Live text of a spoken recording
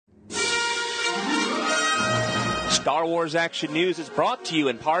Star Wars Action News is brought to you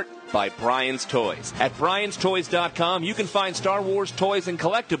in part by Brian's Toys. At brianstoys.com, you can find Star Wars toys and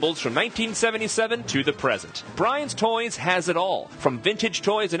collectibles from 1977 to the present. Brian's Toys has it all, from vintage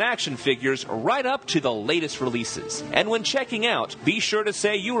toys and action figures right up to the latest releases. And when checking out, be sure to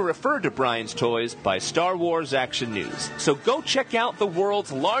say you were referred to Brian's Toys by Star Wars Action News. So go check out the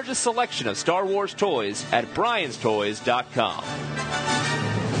world's largest selection of Star Wars toys at brianstoys.com.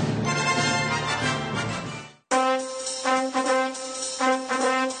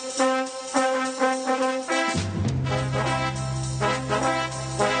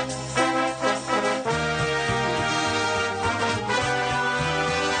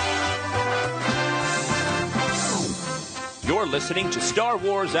 Listening to Star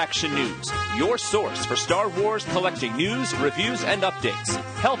Wars Action News, your source for Star Wars collecting news, reviews, and updates,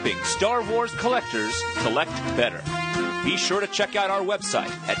 helping Star Wars collectors collect better. Be sure to check out our website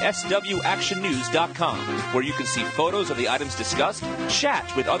at swactionnews.com, where you can see photos of the items discussed,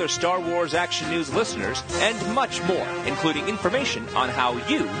 chat with other Star Wars Action News listeners, and much more, including information on how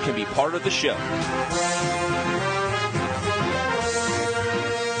you can be part of the show.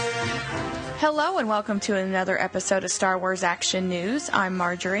 Hello and welcome to another episode of Star Wars Action News. I'm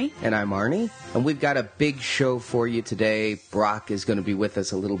Marjorie. And I'm Arnie. And we've got a big show for you today. Brock is going to be with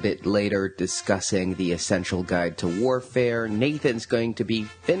us a little bit later discussing the Essential Guide to Warfare. Nathan's going to be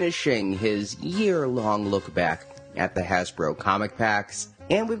finishing his year-long look back at the Hasbro comic packs.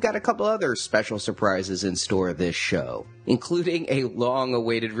 And we've got a couple other special surprises in store this show, including a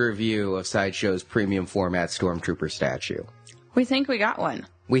long-awaited review of Sideshow's premium format Stormtrooper statue. We think we got one.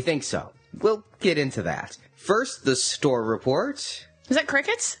 We think so. We'll get into that. First, the store report. Is that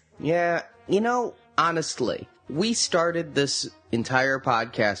crickets? Yeah, honestly, we started this entire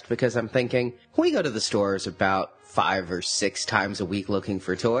podcast because I'm thinking, we go to the stores about 5 or 6 times a week looking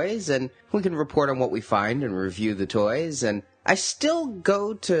for toys, and we can report on what we find and review the toys, and I still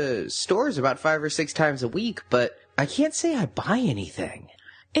go to stores about 5 or 6 times a week, but I can't say I buy anything.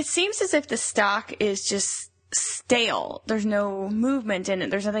 It seems as if the stock is just stale. There's no movement in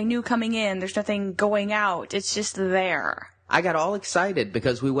it. There's nothing new coming in. There's nothing going out. It's just there. I got all excited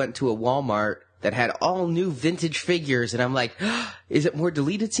because we went to a Walmart that had all new vintage figures, and I'm like, is it more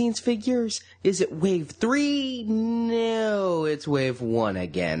deleted scenes figures? Is it wave 3? No, it's wave 1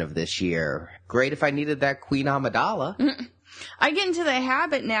 again of this year. Great if I needed that Queen Amidala. I get into the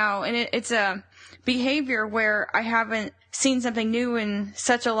habit now, and it's a behavior where I haven't seen something new in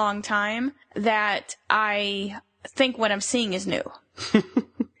such a long time that I think what I'm seeing is new.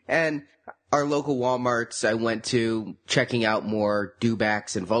 And our local Walmarts I went to checking out more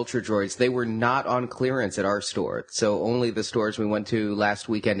Dewbacks and Vulture Droids, they were not on clearance at our store. So only the stores we went to last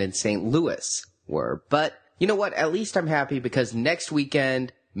weekend in St. Louis were. But you know what? At least I'm happy because next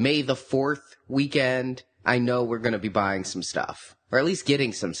weekend, May the 4th weekend, I know we're going to be buying some stuff. Or at least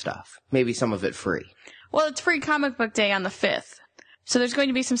getting some stuff. Maybe some of it free. Well, it's Free Comic Book Day on the 5th. So there's going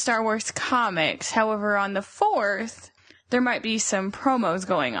to be some Star Wars comics. However, on the 4th, there might be some promos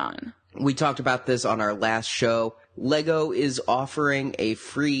going on. We talked about this on our last show. LEGO is offering a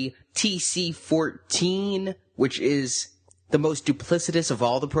free TC-14, which is the most duplicitous of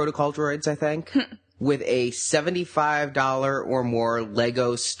all the protocol droids, I think, with a $75 or more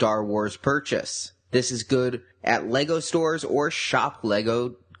LEGO Star Wars purchase. This is good at LEGO stores or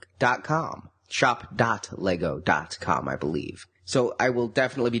shoplego.com. Shop.lego.com, I believe. So I will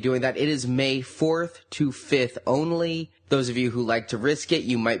definitely be doing that. It is May 4th to 5th only. Those of you who like to risk it,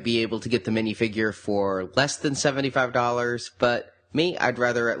 you might be able to get the minifigure for less than $75, but me, I'd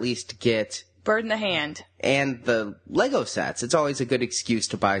rather at least get Bird in the hand. And the Lego sets. It's always a good excuse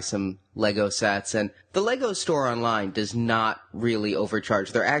to buy some Lego sets. And the Lego store online does not really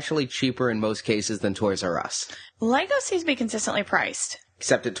overcharge. They're actually cheaper in most cases than Toys R Us. Lego seems to be consistently priced.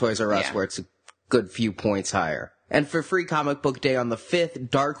 Except at Toys R Us, where it's a good few points higher. And for Free Comic Book Day on the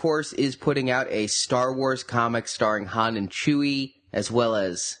 5th, Dark Horse is putting out a Star Wars comic starring Han and Chewie, as well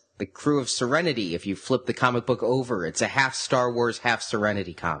as the crew of Serenity. If you flip the comic book over, it's a half Star Wars, half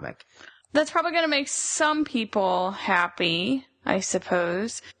Serenity comic. That's probably going to make some people happy, I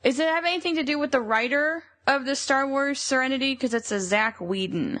suppose. Does it have anything to do with the writer of the Star Wars Serenity? Because it's a Zach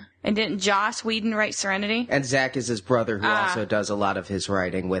Whedon. And didn't Joss Whedon write Serenity? And Zach is his brother who also does a lot of his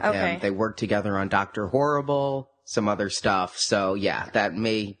writing with him. They work together on Dr. Horrible, some other stuff. So yeah, that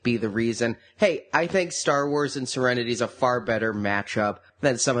may be the reason. Hey, I think Star Wars and Serenity is a far better matchup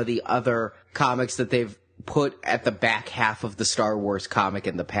than some of the other comics that they've put at the back half of the Star Wars comic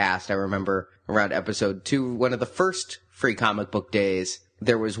in the past. I remember around episode 2, one of the first Free Comic Book Days,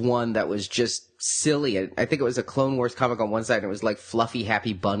 there was one that was just silly. I think it was a Clone Wars comic on one side, and it was like fluffy,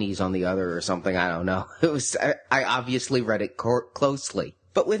 happy bunnies on the other or something. I don't know. I obviously read it closely.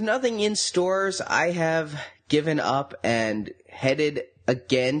 But with nothing in stores, I have given up and headed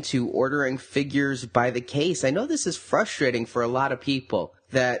again to ordering figures by the case. I know this is frustrating for a lot of people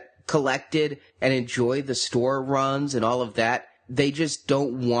that collected and enjoy the store runs and all of that. They just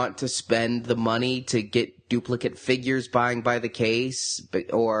don't want to spend the money to get duplicate figures buying by the case,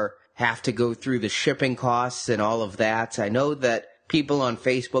 or have to go through the shipping costs and all of that. I know that people on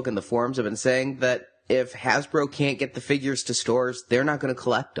Facebook and the forums have been saying that if Hasbro can't get the figures to stores, they're not going to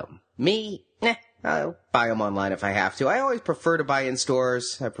collect them. Me, I'll buy them online if I have to. I always prefer to buy in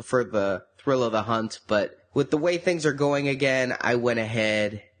stores. I prefer the thrill of the hunt, but with the way things are going again, I went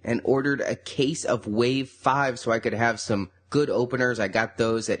ahead and ordered a case of Wave 5 so I could have some good openers. I got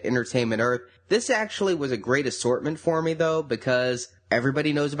those at Entertainment Earth. This actually was a great assortment for me, though, because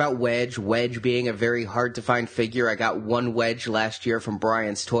everybody knows about Wedge. Wedge being a very hard-to-find figure. I got one Wedge last year from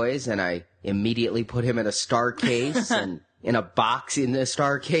Brian's Toys, and I immediately put him in a star case and in a box in the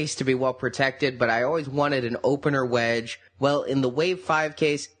star case to be well protected, but I always wanted an opener Wedge. Well, in the Wave 5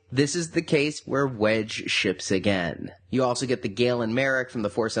 case, this is the case where Wedge ships again. You also get the Galen Merrick from The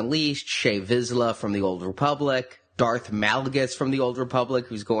Force Unleashed, Shea Vizsla from the Old Republic, Darth Malgus from the Old Republic,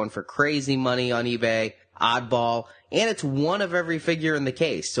 who's going for crazy money on eBay, Oddball, and it's one of every figure in the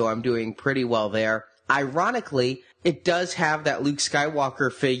case, so I'm doing pretty well there. Ironically, it does have that Luke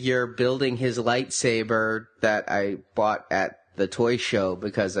Skywalker figure building his lightsaber that I bought at the toy show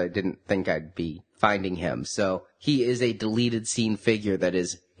because I didn't think I'd be finding him. So he is a deleted scene figure that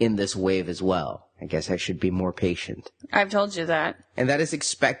is in this wave as well. I guess I should be more patient. I've told you that. And that is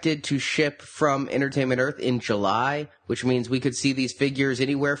expected to ship from Entertainment Earth in July, which means we could see these figures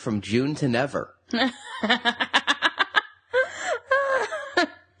anywhere from June to never.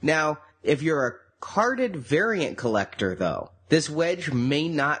 Now, if you're a carded variant collector, though, this Wedge may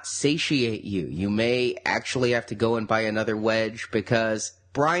not satiate you. You may actually have to go and buy another Wedge because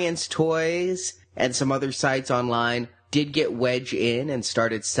Brian's Toys and some other sites online did get Wedge in and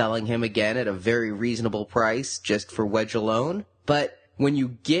started selling him again at a very reasonable price just for Wedge alone. But when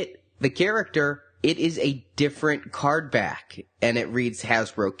you get the character, it is a different card back, and it reads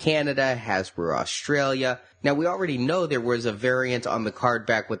Hasbro Canada, Hasbro Australia. Now, we already know there was a variant on the card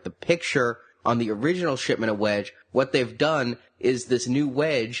back with the picture on the original shipment of Wedge. What they've done is this new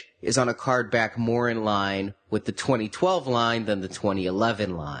Wedge is on a card back more in line with the 2012 line than the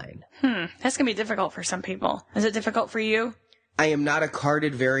 2011 line. That's going to be difficult for some people. Is it difficult for you? I am not a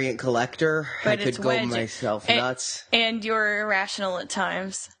carded variant collector. But I could go Wedge myself nuts. And you're irrational at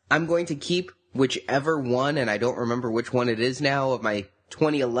times. I'm going to keep whichever one, and I don't remember which one it is now, of my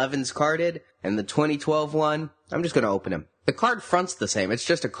 2011's carded, and the 2012 one, I'm just going to open them. The card front's the same. It's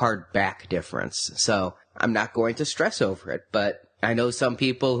just a card back difference. So I'm not going to stress over it. But I know some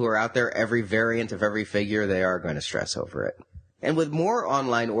people who are out there, every variant of every figure, they are going to stress over it. And with more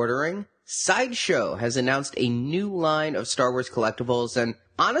online ordering, Sideshow has announced a new line of Star Wars collectibles. And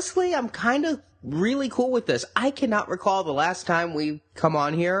honestly, I'm kind of really cool with this. I cannot recall the last time we come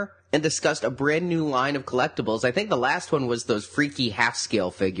on here and discussed a brand new line of collectibles. I think the last one was those freaky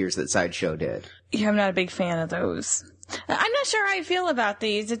half-scale figures that Sideshow did. Yeah, I'm not a big fan of those. I'm not sure how I feel about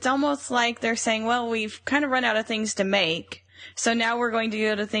these. It's almost like they're saying, well, we've kind of run out of things to make, so now we're going to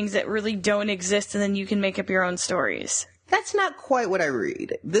go to things that really don't exist, and then you can make up your own stories. That's not quite what I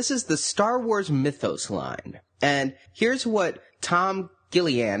read. This is the Star Wars Mythos line. And here's what Tom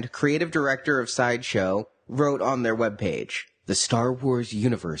Gilliand, creative director of Sideshow, wrote on their webpage. The Star Wars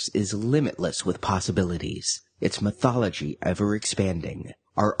universe is limitless with possibilities. Its mythology ever-expanding.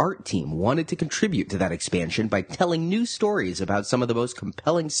 Our art team wanted to contribute to that expansion by telling new stories about some of the most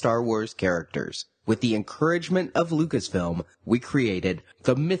compelling Star Wars characters. With the encouragement of Lucasfilm, we created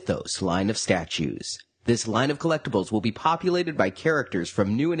the Mythos line of statues. This line of collectibles will be populated by characters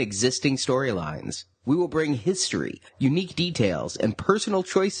from new and existing storylines. We will bring history, unique details, and personal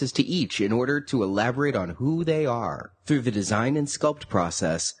choices to each in order to elaborate on who they are. Through the design and sculpt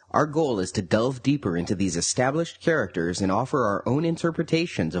process, our goal is to delve deeper into these established characters and offer our own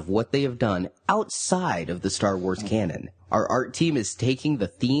interpretations of what they have done outside of the Star Wars canon. Our art team is taking the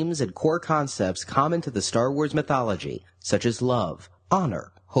themes and core concepts common to the Star Wars mythology, such as love,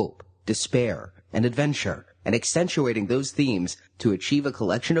 honor, hope, despair, and adventure, and accentuating those themes to achieve a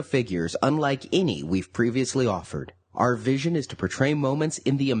collection of figures unlike any we've previously offered. Our vision is to portray moments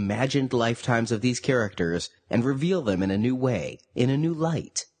in the imagined lifetimes of these characters and reveal them in a new way, in a new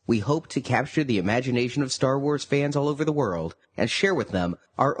light. we hope to capture the imagination of Star Wars fans all over the world and share with them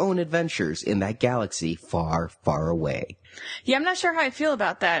our own adventures in that galaxy far, far away. Yeah, I'm not sure how I feel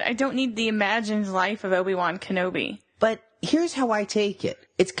about that. I don't need the imagined life of Obi-Wan Kenobi. But here's how I take it.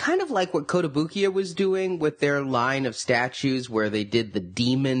 It's kind of like what Kotobukiya was doing with their line of statues where they did the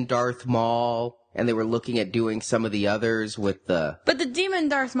demon Darth Maul, and they were looking at doing some of the others with the... But the demon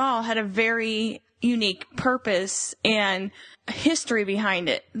Darth Maul had a very unique purpose and history behind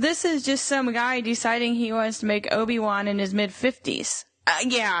it. This is just some guy deciding he wants to make Obi-Wan in his mid-50s.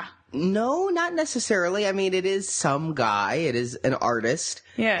 Yeah. No, not necessarily. I mean, it is some guy. It is an artist.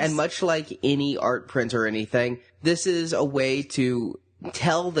 Yes. And much like any art print or anything, this is a way to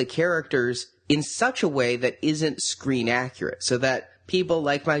tell the characters in such a way that isn't screen accurate, so that people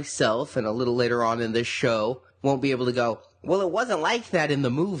like myself and a little later on in this show won't be able to go, well, it wasn't like that in the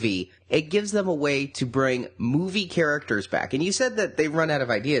movie. It gives them a way to bring movie characters back. And you said that they've run out of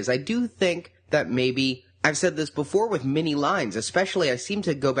ideas. I do think that maybe, I've said this before with mini lines, especially I seem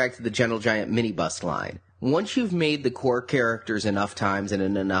to go back to the Gentle Giant mini bust line. Once you've made the core characters enough times and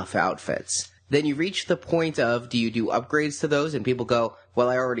in enough outfits, then you reach the point of, do you do upgrades to those? And people go, well,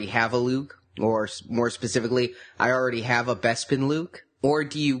 I already have a Luke. Or more specifically, I already have a Bespin Luke. Or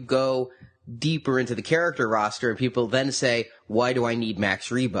do you go deeper into the character roster and people then say, why do I need Max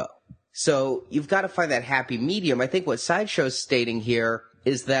Rebo? So you've got to find that happy medium. I think what Sideshow's stating here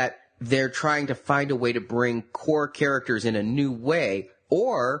is that they're trying to find a way to bring core characters in a new way.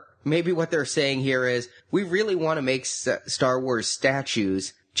 Or maybe what they're saying here is, we really want to make Star Wars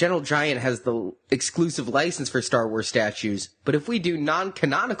statues. Gentle Giant has the exclusive license for Star Wars statues, but if we do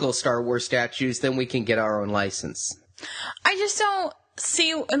non-canonical Star Wars statues, then we can get our own license. I just don't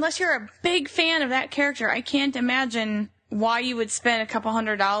see, unless you're a big fan of that character, I can't imagine why you would spend a couple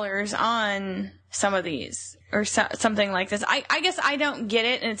 $100 on some of these or something like this. I guess I don't get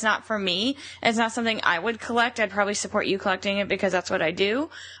it, and it's not for me. It's not something I would collect. I'd probably support you collecting it because that's what I do,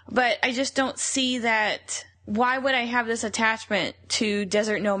 but I just don't see that. Why would I have this attachment to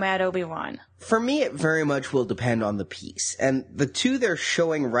Desert Nomad Obi-Wan? For me, it very much will depend on the piece. And the two they're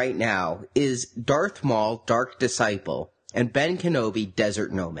showing right now is Darth Maul, Dark Disciple, and Ben Kenobi,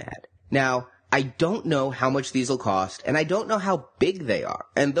 Desert Nomad. Now, I don't know how much these will cost, and I don't know how big they are.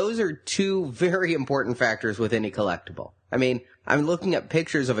 And those are two very important factors with any collectible. I mean, I'm looking at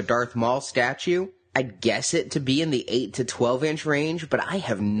pictures of a Darth Maul statue. I'd guess it to be in the 8 to 12 inch range, but I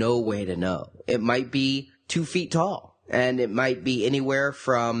have no way to know. It might be 2 feet tall, and it might be anywhere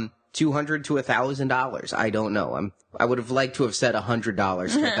from $200 to $1,000. I don't know. I would have liked to have said $100 to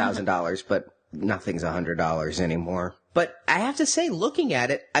 $1,000, but nothing's $100 anymore. But I have to say, looking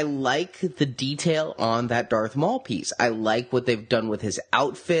at it, I like the detail on that Darth Maul piece. I like what they've done with his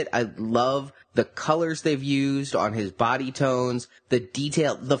outfit. I love the colors they've used on his body tones, the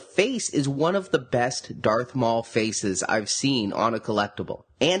detail. The face is one of the best Darth Maul faces I've seen on a collectible.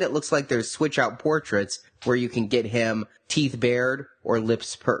 And it looks like there's switch-out portraits where you can get him teeth bared or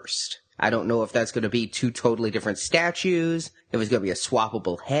lips pursed. I don't know if that's going to be two totally different statues, if it's going to be a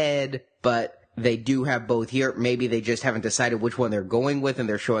swappable head, but they do have both here. Maybe they just haven't decided which one they're going with and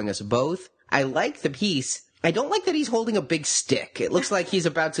they're showing us both. I like the piece. I don't like that he's holding a big stick. It looks like he's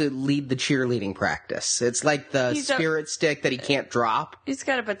about to lead the cheerleading practice. It's like the spirit stick that he can't drop. He's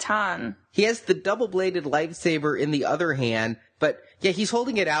got a baton. He has the double-bladed lightsaber in the other hand, but yeah, he's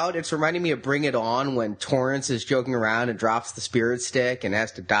holding it out. It's reminding me of Bring It On when Torrance is joking around and drops the spirit stick and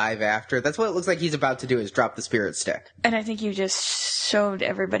has to dive after it. That's what it looks like he's about to do, is drop the spirit stick. And I think you just showed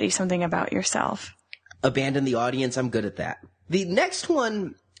everybody something about yourself. Abandon the audience. I'm good at that. The next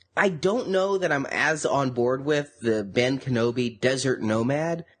one, I don't know that I'm as on board with, the Ben Kenobi Desert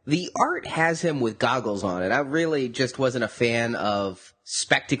Nomad. The art has him with goggles on it. I really just wasn't a fan of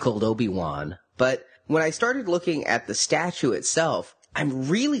spectacled Obi-Wan. But when I started looking at the statue itself, I'm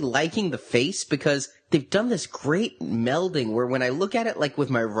really liking the face because they've done this great melding where when I look at it like with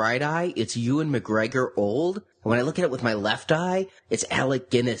my right eye, it's Ewan McGregor old. And when I look at it with my left eye, it's Alec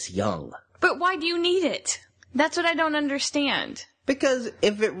Guinness young. But why do you need it? That's what I don't understand. Because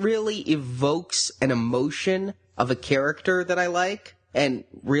if it really evokes an emotion of a character that I like and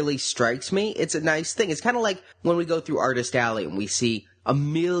really strikes me, it's a nice thing. It's kind of like when we go through Artist Alley and we see a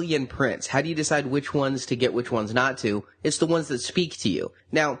million prints. How do you decide which ones to get, which ones not to? It's the ones that speak to you.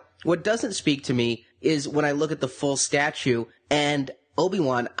 Now, what doesn't speak to me is when I look at the full statue and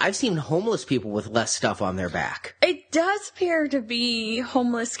Obi-Wan, I've seen homeless people with less stuff on their back. It does appear to be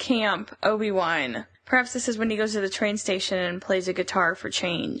homeless camp Obi-Wan. Perhaps this is when he goes to the train station and plays a guitar for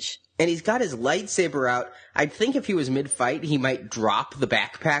change. And he's got his lightsaber out. I'd think if he was mid-fight, he might drop the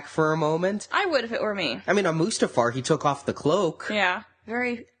backpack for a moment. I would if it were me. I mean, on Mustafar, he took off the cloak. Yeah.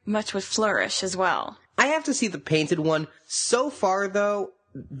 very much would flourish as well. I have to see the painted one. So far, though,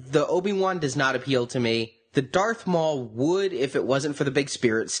 the Obi-Wan does not appeal to me. The Darth Maul would if it wasn't for the big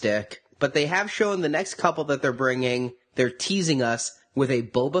spirit stick. But they have shown the next couple that they're bringing, they're teasing us with a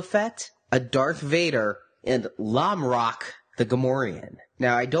Boba Fett, a Darth Vader, and Lamrock the Gamorrean.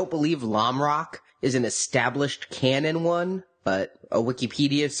 Now, I don't believe Lamrock is an established canon one, but a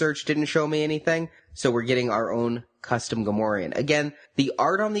Wikipedia search didn't show me anything, so we're getting our own custom Gamorrean. Again, the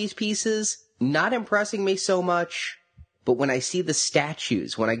art on these pieces, not impressing me so much, but when I see the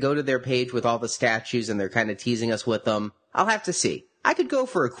statues, when I go to their page with all the statues and they're kind of teasing us with them, I'll have to see. I could go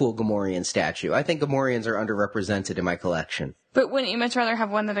for a cool Gamorrean statue. I think Gamorreans are underrepresented in my collection. But wouldn't you much rather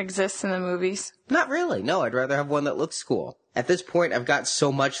have one that exists in the movies? Not really. No, I'd rather have one that looks cool. At this point, I've got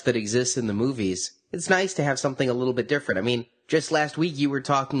so much that exists in the movies. It's nice to have something a little bit different. I mean, just last week you were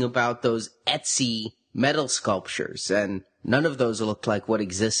talking about those Etsy metal sculptures, and none of those looked like what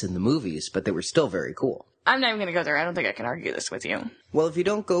exists in the movies, but they were still very cool. I'm not even going to go there. I don't think I can argue this with you. Well, if you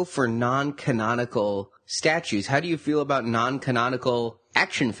don't go for non-canonical statues, how do you feel about non-canonical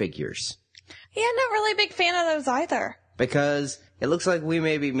action figures? Yeah, I'm not really a big fan of those either. Because it looks like we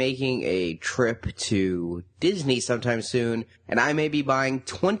may be making a trip to Disney sometime soon, and I may be buying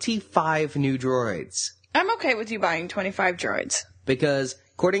 25 new droids. I'm okay with you buying 25 droids. Because,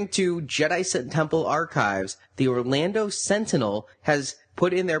 according to Jedi Temple Archives, the Orlando Sentinel has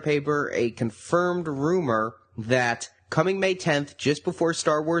put in their paper a confirmed rumor that coming May 10th, just before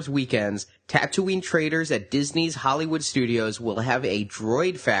Star Wars weekends, Tatooine traders at Disney's Hollywood Studios will have a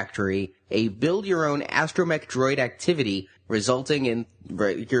droid factory, a build-your-own astromech droid activity, resulting in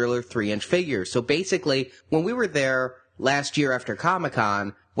regular 3-inch figures. So basically, when we were there last year after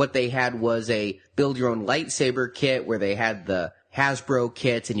Comic-Con, what they had was a build-your-own lightsaber kit where they had the Hasbro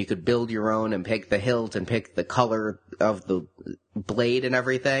kits and you could build your own and pick the hilt and pick the color of the blade and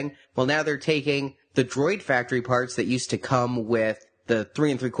everything. Well, now they're taking the droid factory parts that used to come with the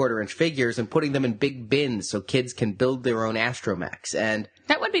 3 3/4-inch figures and putting them in big bins so kids can build their own astromechs. And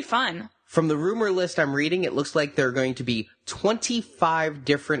that would be fun. From the rumor list I'm reading, it looks like there are going to be 25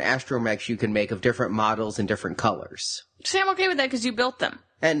 different astromechs you can make of different models and different colors. See, I'm okay with that because you built them.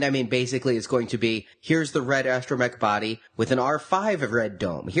 And, I mean, basically it's going to be, here's the red astromech body with an R5 red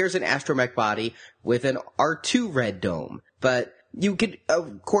dome. Here's an astromech body with an R2 red dome. But you could,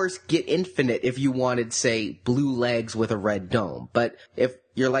 of course, get infinite if you wanted, say, blue legs with a red dome. But if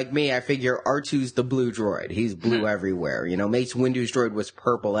you're like me, I figure R2's the blue droid. He's blue everywhere. You know, Mace Windu's droid was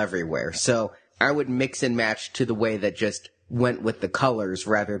purple everywhere. So I would mix and match to the way that just went with the colors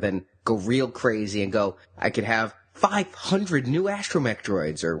rather than go real crazy and go, I could have 500 new astromech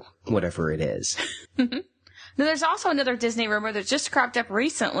droids or whatever it is. Now, there's also another Disney rumor that just cropped up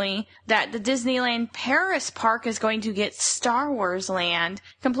recently that the Disneyland Paris park is going to get Star Wars Land,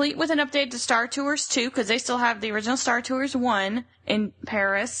 complete with an update to Star Tours 2, because they still have the original Star Tours 1 in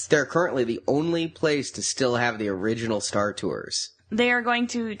Paris. They're currently the only place to still have the original Star Tours. They are going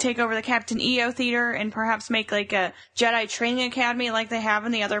to take over the Captain EO Theater and perhaps make like a Jedi Training Academy like they have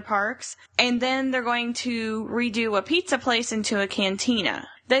in the other parks. And then they're going to redo a pizza place into a cantina.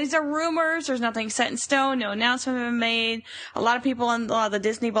 These are rumors. There's nothing set in stone. No announcement has been made. A lot of people on a lot of the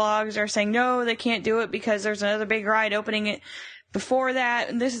Disney blogs are saying, no, they can't do it because there's another big ride opening it before that.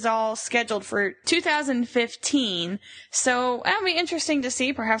 And this is all scheduled for 2015. So that'll be interesting to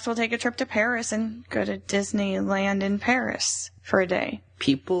see. Perhaps we'll take a trip to Paris and go to Disneyland in Paris for a day.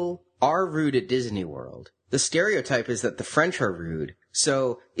 People are rude at Disney World. The stereotype is that the French are rude.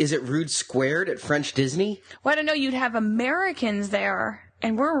 So is it rude squared at French Disney? Well, I don't know. You'd have Americans there.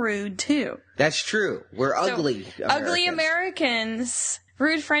 And we're rude, too. That's true. We're ugly Americans. Ugly Americans,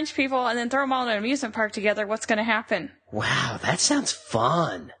 rude French people, and then throw them all in an amusement park together. What's going to happen? Wow, that sounds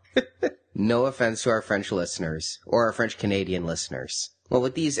fun. No offense to our French listeners, or our French-Canadian listeners. Well,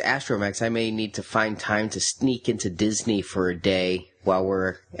 with these astromechs, I may need to find time to sneak into Disney for a day while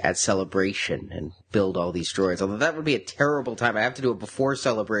we're at Celebration and build all these droids. Although that would be a terrible time. I have to do it before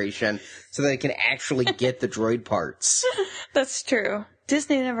Celebration so that I can actually get the droid parts. That's true.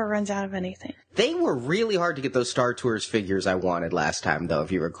 Disney never runs out of anything. They were really hard to get those Star Tours figures I wanted last time, though,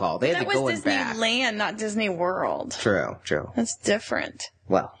 if you recall. They had to go and back. That was Disneyland, not Disney World. True. That's different.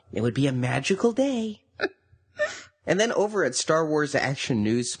 Well, it would be a magical day. And then over at Star Wars Action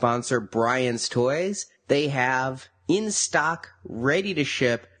News sponsor Brian's Toys, they have in stock, ready to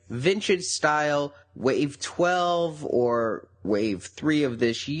ship, vintage style, Wave 12 or Wave 3 of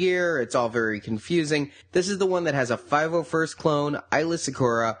this year. It's all very confusing. This is the one that has a 501st clone, Isla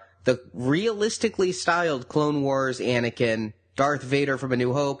Sakura, the realistically styled Clone Wars Anakin, Darth Vader from A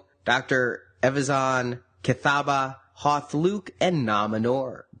New Hope, Dr. Evazan Kithaba, Hoth Luke, and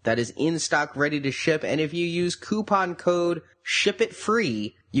Nominor. That is in stock, ready to ship, and if you use coupon code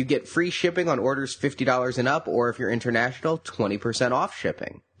SHIPITFREE, you get free shipping on orders $50 and up, or if you're international, 20% off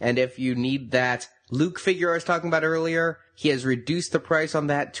shipping. And if you need that Luke figure I was talking about earlier, he has reduced the price on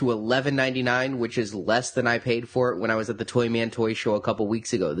that to $11.99, which is less than I paid for it when I was at the Toy Man Toy Show a couple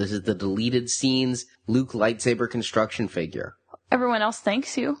weeks ago. This is the deleted scenes Luke lightsaber construction figure. Everyone else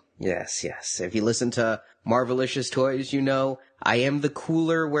thanks you. Yes. If you listen to Marvelicious Toys, you know I am the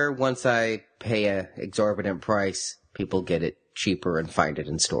cooler where once I pay a exorbitant price, people get it cheaper and find it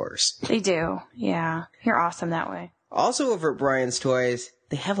in stores. They do. Yeah. You're awesome that way. Also over at Brian's Toys,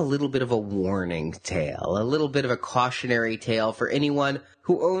 they have a little bit of a warning tale, a little bit of a cautionary tale for anyone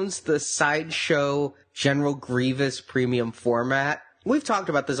who owns the Sideshow General Grievous premium format. We've talked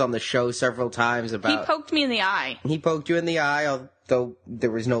about this on the show several times about... He poked me in the eye. He poked you in the eye, although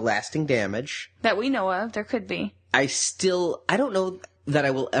there was no lasting damage. That we know of. There could be. I don't know that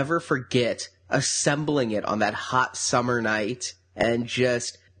I will ever forget assembling it on that hot summer night, and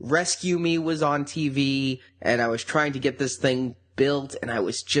just Rescue Me was on TV, and I was trying to get this thing built, and I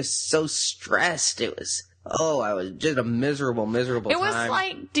was just so stressed. I was just a miserable time. It was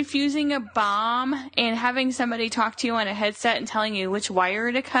like defusing a bomb and having somebody talk to you on a headset and telling you which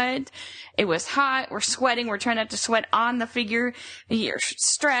wire to cut. It was hot. We're sweating. We're trying not to sweat on the figure. You're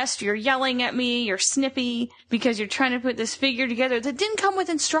stressed. You're yelling at me. You're snippy because you're trying to put this figure together that didn't come with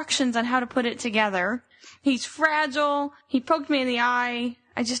instructions on how to put it together. He's fragile. He poked me in the eye.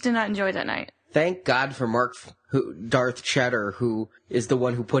 I just did not enjoy that night. Thank God for Darth Cheddar, who is the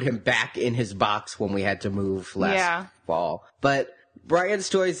one who put him back in his box when we had to move last fall. But Brian's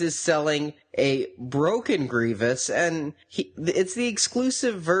Toys is selling a broken Grievous, and it's the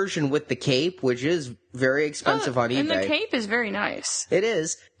exclusive version with the cape, which is very expensive on eBay. And the cape is very nice. It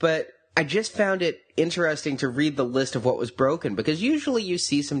is, but I just found it interesting to read the list of what was broken, because usually you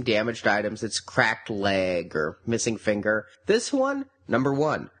see some damaged items. It's cracked leg or missing finger. This one, number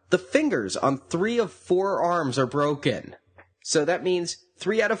 1. The fingers on 3 of 4 arms are broken. So that means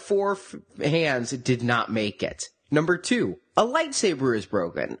 3 out of 4 hands did not make it. Number 2, a lightsaber is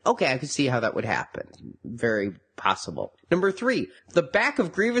broken. Okay, I could see how that would happen. Very possible. Number 3, the back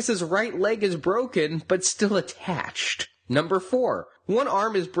of Grievous's right leg is broken, but still attached. Number 4, one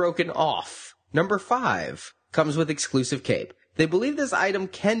arm is broken off. Number 5, comes with exclusive cape. They believe this item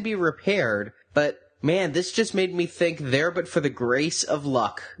can be repaired, but man, this just made me think there, but for the grace of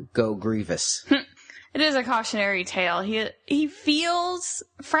luck, go Grievous. It is a cautionary tale. He feels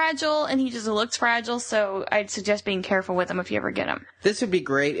fragile, and he just looks fragile, so I'd suggest being careful with him if you ever get him. This would be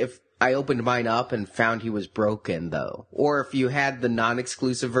great if I opened mine up and found he was broken, though. Or if you had the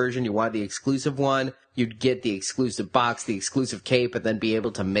non-exclusive version, you wanted the exclusive one, you'd get the exclusive box, the exclusive cape, and then be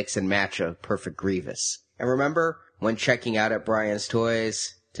able to mix and match a perfect Grievous. And remember, when checking out at Brian's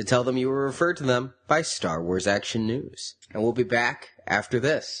Toys, to tell them you were referred to them by Star Wars Action News. And we'll be back after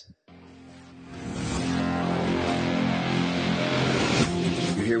this.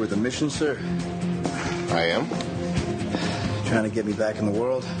 You here with a mission, sir? I am. Trying to get me back in the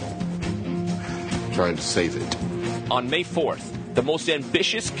world? Trying to save it. On May 4th, the most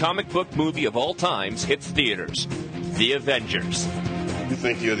ambitious comic book movie of all times hits theaters. The Avengers. You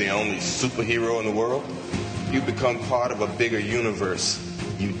think you're the only superhero in the world? You've become part of a bigger universe.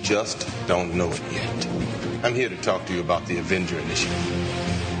 You just don't know it yet. I'm here to talk to you about the Avenger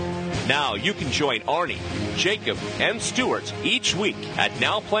Initiative. Now you can join Arnie, Jacob, and Stuart each week at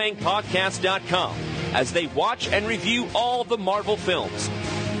NowPlayingPodcast.com as they watch and review all the Marvel films.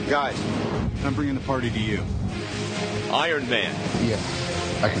 Guys, I'm bringing the party to you. Iron Man. Yeah,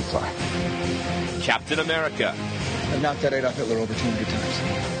 I can fly. Captain America. I knocked that Adolf Hitler over 200 times.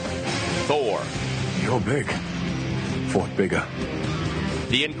 Thor. You're big. Fought bigger.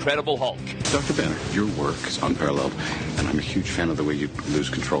 The Incredible Hulk. Dr. Banner, your work is unparalleled, and I'm a huge fan of the way you lose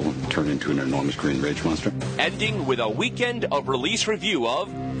control and turn into an enormous green rage monster. Ending with a weekend of release review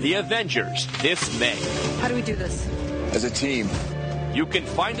of The Avengers this May. How do we do this? As a team. You can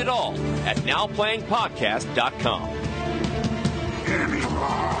find it all at NowPlayingPodcast.com. Any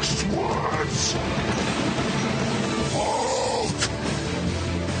last words? Halt!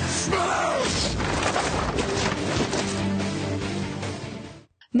 Smash!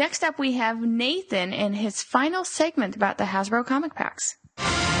 Next up, we have Nathan and his final segment about the Hasbro comic packs.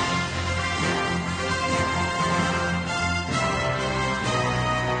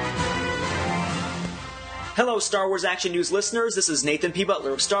 Hello, Star Wars Action News listeners. This is Nathan P.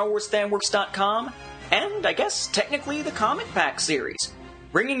 Butler of StarWarsFanWorks.com, and I guess technically the Comic Pack series,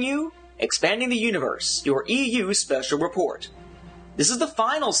 bringing you Expanding the Universe, your EU special report. This is the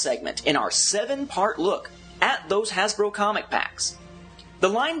final segment in our 7-part look at those Hasbro comic packs. The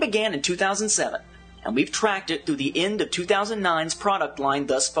line began in 2007, and we've tracked it through the end of 2009's product line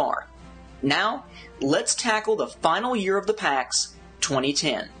thus far. Now, let's tackle the final year of the packs,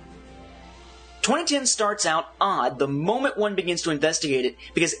 2010. 2010 starts out odd the moment one begins to investigate it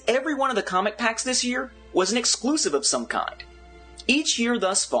because every one of the comic packs this year was an exclusive of some kind. Each year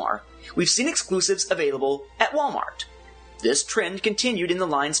thus far, we've seen exclusives available at Walmart. This trend continued in the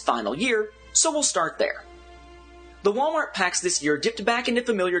line's final year, so we'll start there. The Walmart packs this year dipped back into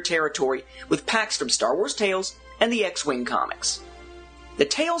familiar territory with packs from Star Wars Tales and the X-Wing comics. The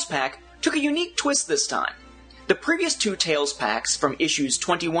Tales pack took a unique twist this time. The previous two Tales packs from issues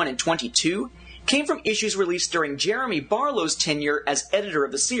 21 and 22 came from issues released during Jeremy Barlow's tenure as editor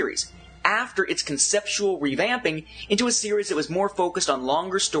of the series, after its conceptual revamping into a series that was more focused on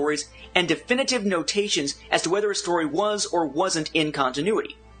longer stories and definitive notations as to whether a story was or wasn't in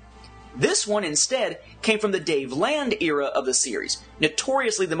continuity. This one instead came from the Dave Land era of the series,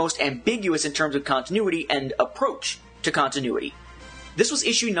 notoriously the most ambiguous in terms of continuity and approach to continuity. This was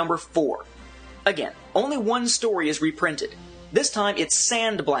issue number 4. Again, only one story is reprinted. This time it's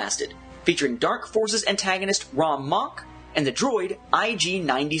Sandblasted, featuring Dark Forces antagonist Rom Mok and the droid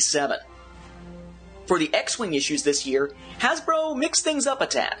IG-97. For the X-Wing issues this year, Hasbro mixed things up a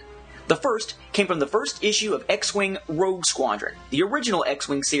tad. The first came from the first issue of X-Wing Rogue Squadron, the original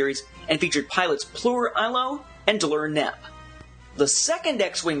X-Wing series, and featured pilots Plur Ilo and Dlur Nep. The second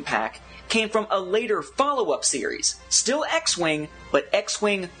X-Wing pack came from a later follow-up series, still X-Wing, but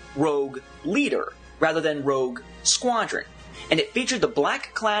X-Wing Rogue Leader, rather than Rogue Squadron, and it featured the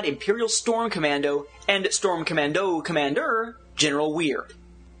black-clad Imperial Storm Commando and Storm Commando Commander General Weir.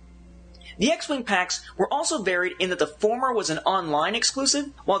 The X-Wing packs were also varied in that the former was an online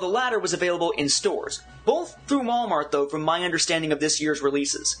exclusive, while the latter was available in stores, both through Walmart though from my understanding of this year's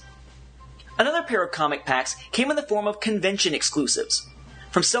releases. Another pair of comic packs came in the form of convention exclusives.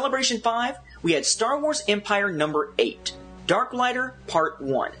 From Celebration 5, we had Star Wars Empire number 8, Darklighter Part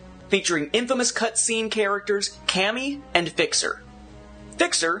 1, featuring infamous cutscene characters Cammy and Fixer.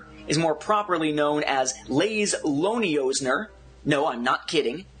 Fixer is more properly known as Lays Loniosner. No, I'm not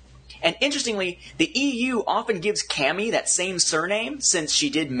kidding. And interestingly, the EU often gives Cammy that same surname since she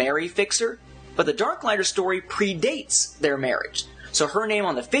did marry Fixer, but the Darklighter story predates their marriage, so her name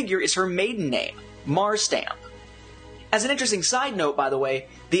on the figure is her maiden name, Marstamp. As an interesting side note, by the way,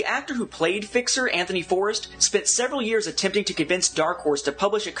 the actor who played Fixer, Anthony Forrest, spent several years attempting to convince Dark Horse to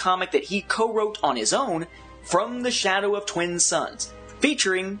publish a comic that he co-wrote on his own, From the Shadow of Twin Suns,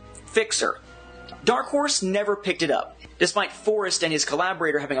 featuring Fixer. Dark Horse never picked it up, despite Forrest and his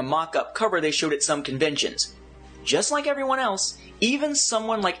collaborator having a mock-up cover they showed at some conventions. Just like everyone else, even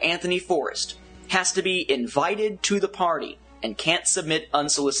someone like Anthony Forrest has to be invited to the party and can't submit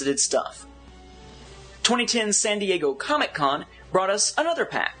unsolicited stuff. 2010 San Diego Comic-Con brought us another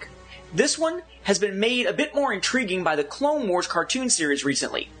pack. This one has been made a bit more intriguing by the Clone Wars cartoon series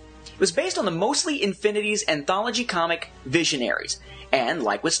recently. It was based on the mostly Infinity's anthology comic Visionaries, and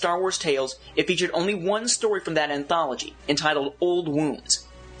like with Star Wars Tales, it featured only one story from that anthology, entitled Old Wounds.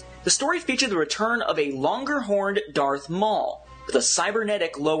 The story featured the return of a longer-horned Darth Maul, with a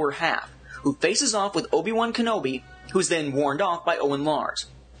cybernetic lower half, who faces off with Obi-Wan Kenobi, who's then warned off by Owen Lars.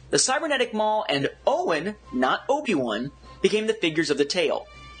 The cybernetic Maul and Owen, not Obi-Wan, became the figures of the tale,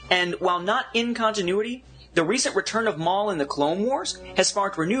 and while not in continuity, the recent return of Maul in the Clone Wars has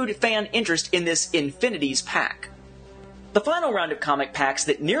sparked renewed fan interest in this Infinities pack. The final round of comic packs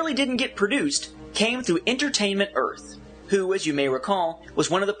that nearly didn't get produced came through Entertainment Earth, who, as you may recall, was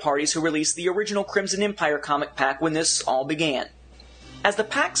one of the parties who released the original Crimson Empire comic pack when this all began. As the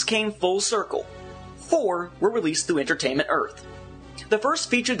packs came full circle, 4 were released through Entertainment Earth. The first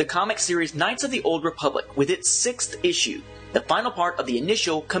featured the comic series Knights of the Old Republic with its 6th issue, the final part of the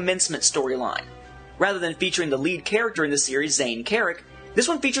initial commencement storyline. Rather than featuring the lead character in the series, Zane Carrick, this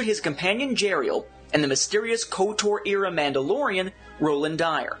one featured his companion Jeriel and the mysterious KOTOR-era Mandalorian, Roland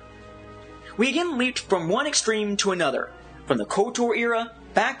Dyer. We again leaped from one extreme to another, from the KOTOR era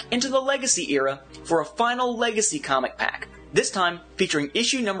back into the Legacy era for a final Legacy comic pack, this time featuring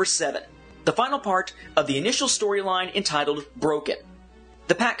issue number 7, the final part of the initial storyline entitled Broken.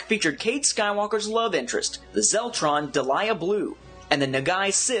 The pack featured Cade Skywalker's love interest, the Zeltron Delia Blue, and the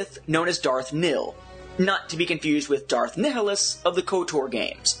Nagai Sith known as Darth Nil, not to be confused with Darth Nihilus of the KOTOR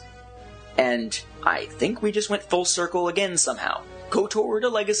games. And I think we just went full circle again somehow. KOTOR to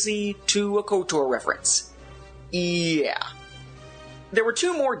Legacy to a KOTOR reference. Yeah. There were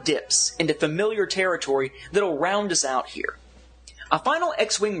 2 more dips into familiar territory that'll round us out here. A final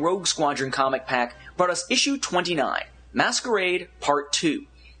X-Wing Rogue Squadron comic pack brought us issue 29, Masquerade Part 2,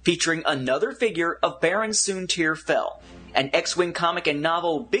 featuring another figure of Baron Soontir Fel, an X-Wing comic and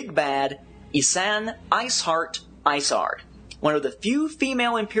novel big bad, Isan Iceheart Iceard, one of the few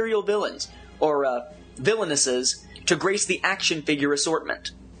female Imperial villains, or villainesses, to grace the action figure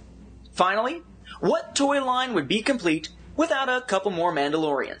assortment. Finally, what toy line would be complete without a couple more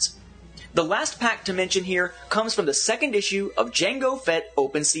Mandalorians? The last pack to mention here comes from the second issue of Jango Fett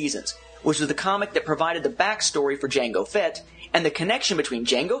Open Seasons, which was the comic that provided the backstory for Jango Fett and the connection between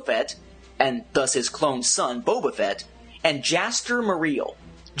Jango Fett, and thus his clone son Boba Fett, and Jaster Muriel,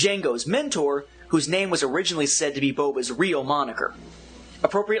 Jango's mentor, whose name was originally said to be Boba's real moniker.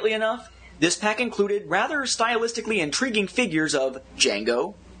 Appropriately enough, this pack included rather stylistically intriguing figures of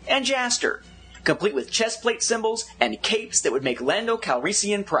Jango and Jaster, complete with chestplate symbols and capes that would make Lando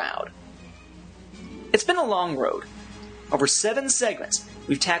Calrissian proud. It's been a long road. Over 7 segments,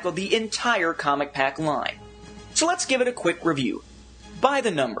 we've tackled the entire comic pack line. So let's give it a quick review. By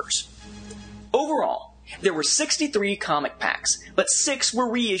the numbers. Overall, there were 63 comic packs, but 6 were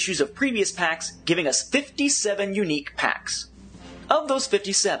reissues of previous packs, giving us 57 unique packs. Of those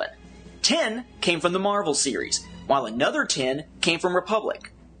 57, 10 came from the Marvel series, while another 10 came from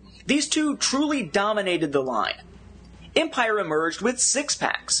Republic. These two truly dominated the line. Empire emerged with 6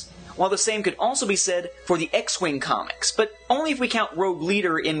 packs, while the same could also be said for the X-Wing comics, but only if we count Rogue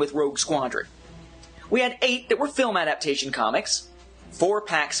Leader in with Rogue Squadron. We had 8 that were film adaptation comics, 4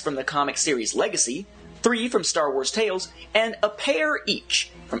 packs from the comic series Legacy, 3 from Star Wars Tales, and a pair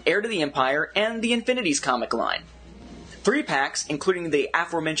each from Heir to the Empire and the Infinities comic line. 3 packs, including the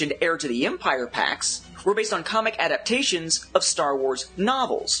aforementioned Heir to the Empire packs, were based on comic adaptations of Star Wars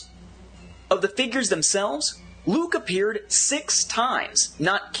novels. Of the figures themselves, Luke appeared 6 times,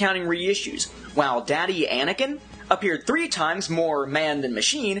 not counting reissues, while Daddy Anakin appeared 3 times, more man than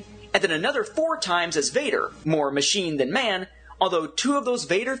machine, and then another 4 times as Vader, more machine than man, although 2 of those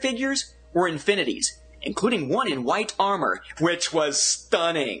Vader figures were Infinities, including one in white armor, which was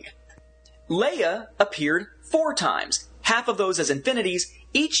stunning. Leia appeared 4 times, half of those as Infinities,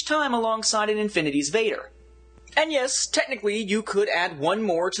 each time alongside an Infinities Vader. And yes, technically you could add 1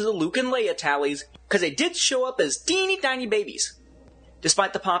 more to the Luke and Leia tallies, because they did show up as teeny tiny babies.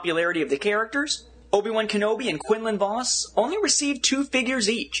 Despite the popularity of the characters, Obi-Wan Kenobi and Quinlan Vos only received 2 figures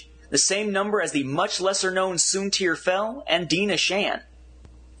each, the same number as the much lesser known Soontir Fel and Dina Shan.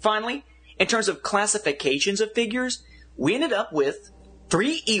 Finally, in terms of classifications of figures, we ended up with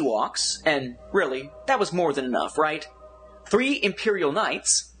 3 Ewoks, and really, that was more than enough, right? 3 Imperial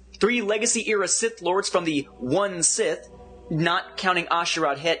Knights, 3 Legacy-era Sith Lords from the One Sith, not counting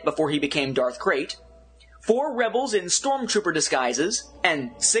Asherad Het before he became Darth Krayt, 4 Rebels in Stormtrooper disguises,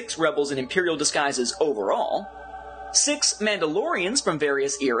 and 6 Rebels in Imperial disguises overall, 6 Mandalorians from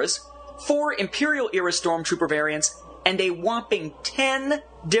various eras, 4 Imperial-era Stormtrooper variants, and a whopping 10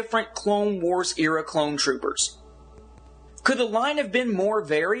 different Clone Wars-era clone troopers. Could the line have been more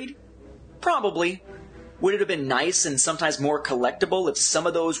varied? Probably. Would it have been nice and sometimes more collectible if some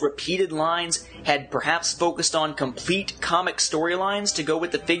of those repeated lines had perhaps focused on complete comic storylines to go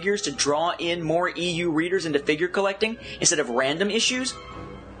with the figures to draw in more EU readers into figure collecting instead of random issues?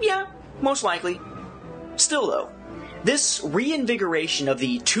 Yeah, most likely. Still though, this reinvigoration of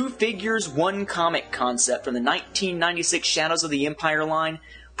the 2 figures, 1 comic concept from the 1996 Shadows of the Empire line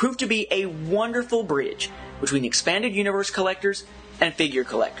proved to be a wonderful bridge between expanded universe collectors and figure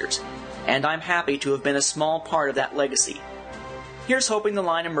collectors, and I'm happy to have been a small part of that legacy. Here's hoping the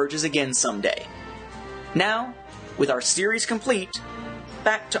line emerges again someday. Now, with our series complete,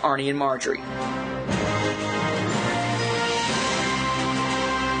 back to Arnie and Marjorie.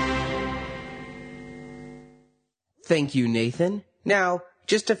 Thank you, Nathan. Now,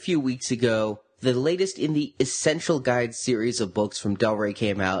 just a few weeks ago, the latest in the Essential Guide series of books from Del Rey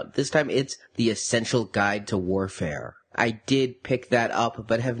came out. This time it's The Essential Guide to Warfare. I did pick that up,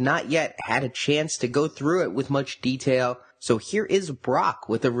 but have not yet had a chance to go through it with much detail, so here is Brock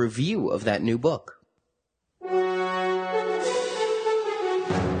with a review of that new book.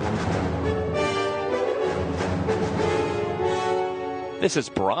 This is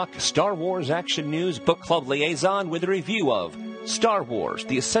Brock, Star Wars Action News Book Club Liaison, with a review of Star Wars,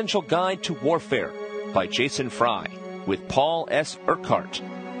 The Essential Guide to Warfare by Jason Fry, with Paul S. Urquhart.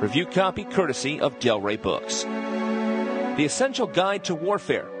 Review copy courtesy of Del Rey Books. The Essential Guide to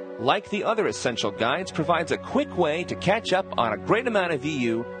Warfare, like the other Essential Guides, provides a quick way to catch up on a great amount of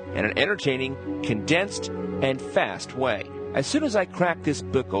EU in an entertaining, condensed, and fast way. As soon as I cracked this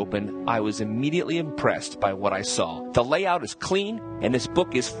book open, I was immediately impressed by what I saw. The layout is clean, and this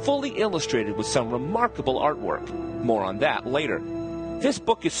book is fully illustrated with some remarkable artwork. More on that later. This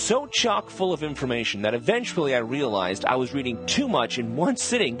book is so chock full of information that eventually I realized I was reading too much in one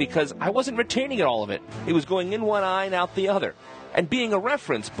sitting because I wasn't retaining all of it. It was going in one eye and out the other. And being a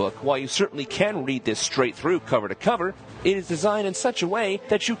reference book, while you certainly can read this straight through cover to cover, it is designed in such a way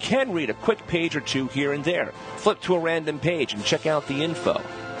that you can read a quick page or two here and there, flip to a random page and check out the info.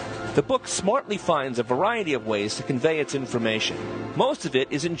 The book smartly finds a variety of ways to convey its information. Most of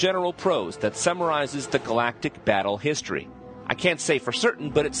it is in general prose that summarizes the galactic battle history. I can't say for certain,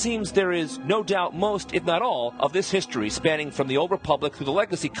 but it seems there is no doubt most, if not all, of this history spanning from the Old Republic through the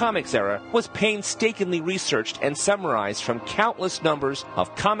Legacy Comics era was painstakingly researched and summarized from countless numbers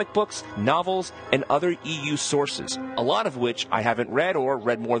of comic books, novels, and other EU sources, a lot of which I haven't read or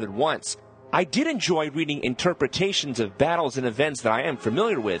read more than once. I did enjoy reading interpretations of battles and events that I am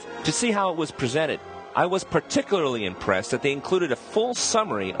familiar with to see how it was presented. I was particularly impressed that they included a full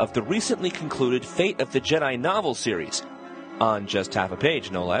summary of the recently concluded Fate of the Jedi novel series, on just half a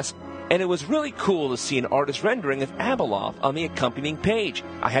page, no less, and it was really cool to see an artist rendering of Abeloth on the accompanying page.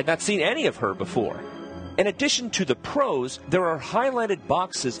 I had not seen any of her before. In addition to the prose, there are highlighted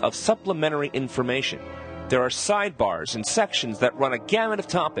boxes of supplementary information. There are sidebars and sections that run a gamut of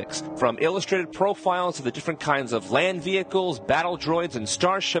topics, from illustrated profiles of the different kinds of land vehicles, battle droids, and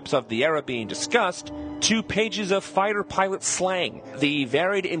starships of the era being discussed, to pages of fighter pilot slang, the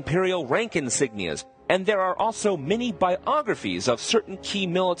varied Imperial rank insignias, and there are also mini biographies of certain key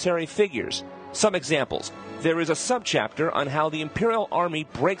military figures. Some examples. There is a subchapter on how the Imperial Army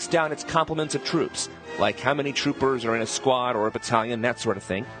breaks down its complements of troops, like how many troopers are in a squad or a battalion, that sort of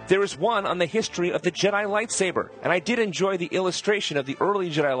thing. There is one on the history of the Jedi lightsaber, and I did enjoy the illustration of the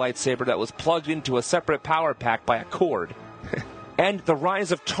early Jedi lightsaber that was plugged into a separate power pack by a cord. And The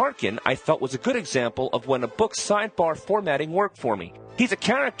Rise of Tarkin, I felt, was a good example of when a book's sidebar formatting worked for me. He's a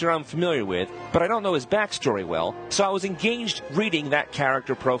character I'm familiar with, but I don't know his backstory well, so I was engaged reading that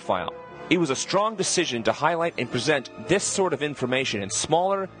character profile. It was a strong decision to highlight and present this sort of information in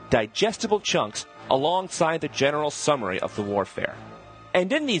smaller, digestible chunks alongside the general summary of the warfare.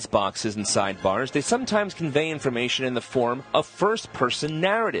 And in these boxes and sidebars, they sometimes convey information in the form of first-person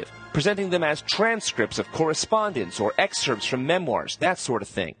narrative, presenting them as transcripts of correspondence or excerpts from memoirs, that sort of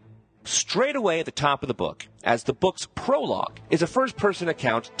thing. Straight away at the top of the book, as the book's prologue, is a first-person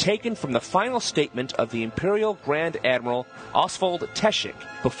account taken from the final statement of the Imperial Grand Admiral Oswald Teschik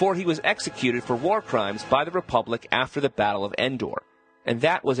before he was executed for war crimes by the Republic after the Battle of Endor. And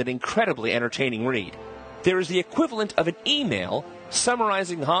that was an incredibly entertaining read. There is the equivalent of an email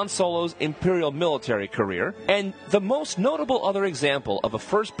summarizing Han Solo's Imperial military career, and the most notable other example of a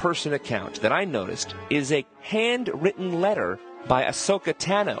first-person account that I noticed is a handwritten letter by Ahsoka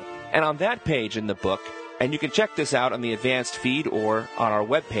Tano. And on that page in the book, and you can check this out on the advanced feed or on our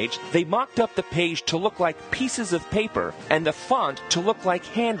webpage, they mocked up the page to look like pieces of paper and the font to look like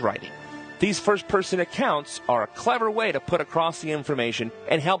handwriting. These first-person accounts are a clever way to put across the information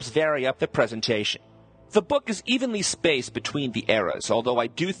and helps vary up the presentation. The book is evenly spaced between the eras, although I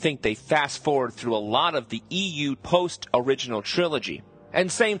do think they fast-forward through a lot of the EU post-original trilogy.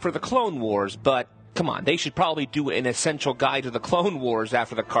 And same for the Clone Wars, but come on, they should probably do an essential guide to the Clone Wars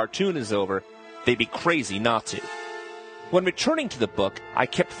after the cartoon is over. They'd be crazy not to. When returning to the book, I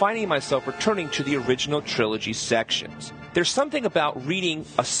kept finding myself returning to the original trilogy sections. There's something about reading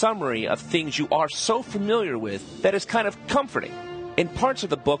a summary of things you are so familiar with that is kind of comforting. In parts of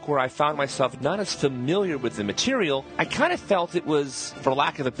the book where I found myself not as familiar with the material, I kind of felt it was, for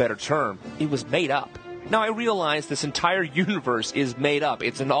lack of a better term, it was made up. Now I realize this entire universe is made up.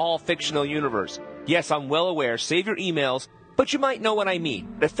 It's an all-fictional universe. Yes, I'm well aware, save your emails, but you might know what I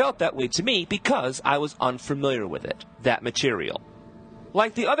mean. It felt that way to me because I was unfamiliar with it, that material.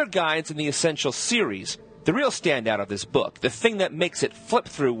 Like the other guides in the Essential series, the real standout of this book, the thing that makes it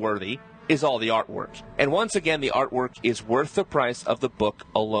flip-through worthy, is all the artwork. And once again, the artwork is worth the price of the book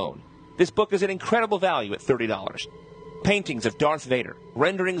alone. This book is an incredible value at $30. Paintings of Darth Vader,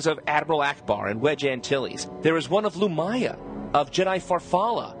 renderings of Admiral Akbar and Wedge Antilles. There is one of Lumaya, of Jedi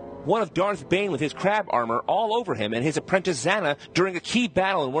Farfalla, one of Darth Bane with his crab armor all over him and his apprentice Zana during a key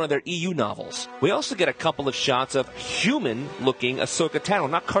battle in one of their EU novels. We also get a couple of shots of human-looking Ahsoka Tano,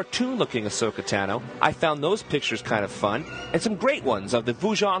 not cartoon-looking Ahsoka Tano. I found those pictures kind of fun, and some great ones of the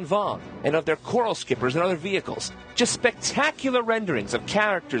Vujon Vong and of their coral skippers and other vehicles. Just spectacular renderings of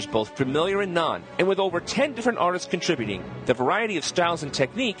characters both familiar and non, and with over 10 different artists contributing, the variety of styles and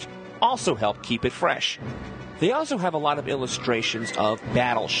technique also help keep it fresh. They also have a lot of illustrations of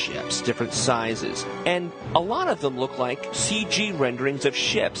battleships, different sizes, and a lot of them look like CG renderings of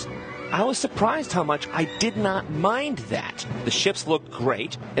ships. I was surprised how much I did not mind that. The ships look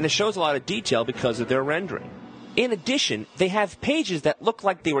great, and it shows a lot of detail because of their rendering. In addition, they have pages that look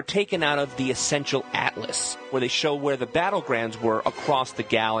like they were taken out of the Essential Atlas, where they show where the battlegrounds were across the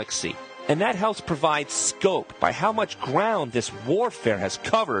galaxy. And that helps provide scope by how much ground this warfare has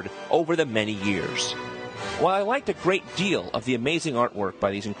covered over the many years. While I liked a great deal of the amazing artwork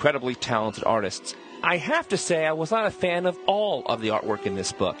by these incredibly talented artists, I have to say I was not a fan of all of the artwork in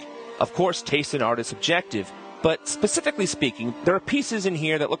this book. Of course, taste in art is subjective, but specifically speaking, there are pieces in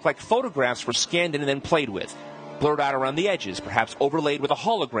here that look like photographs were scanned in and then played with. Blurred out around the edges, perhaps overlaid with a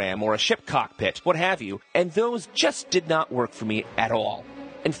hologram or a ship cockpit, what have you, and those just did not work for me at all.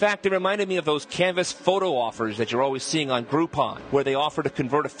 In fact, it reminded me of those canvas photo offers that you're always seeing on Groupon, where they offer to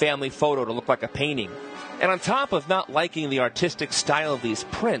convert a family photo to look like a painting. And on top of not liking the artistic style of these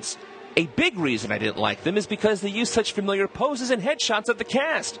prints, a big reason I didn't like them is because they use such familiar poses and headshots of the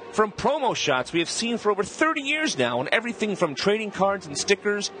cast. From promo shots we have seen for over 30 years now on everything from trading cards and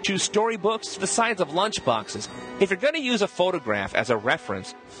stickers to storybooks to the sides of lunchboxes. If you're going to use a photograph as a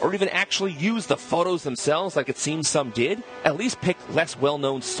reference, or even actually use the photos themselves like it seems some did, at least pick less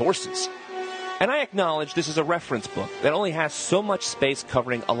well-known sources. And I acknowledge this is a reference book that only has so much space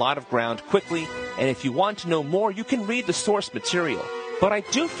covering a lot of ground quickly, and if you want to know more, you can read the source material. But I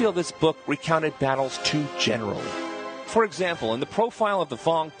do feel this book recounted battles too generally. For example, in the profile of the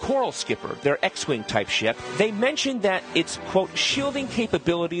Vong Coral Skipper, their X-Wing type ship, they mentioned that its, quote, shielding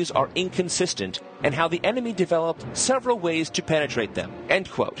capabilities are inconsistent and how the enemy developed several ways to penetrate them, end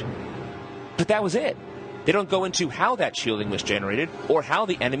quote. But that was it. They don't go into how that shielding was generated or how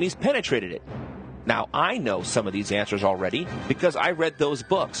the enemies penetrated it. Now, I know some of these answers already because I read those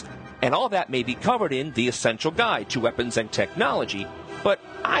books, and all that may be covered in The Essential Guide to Weapons and Technology, but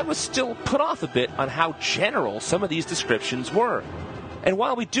I was still put off a bit on how general some of these descriptions were. And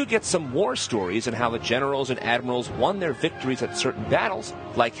while we do get some war stories and how the generals and admirals won their victories at certain battles,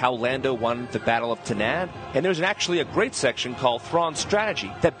 like how Lando won the Battle of Tanad, and there's actually a great section called Thrawn's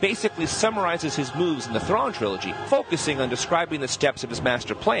Strategy that basically summarizes his moves in the Thrawn trilogy, focusing on describing the steps of his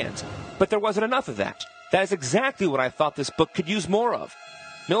master plans. But there wasn't enough of that. That is exactly what I thought this book could use more of.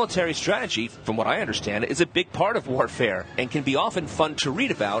 Military strategy, from what I understand, is a big part of warfare and can be often fun to read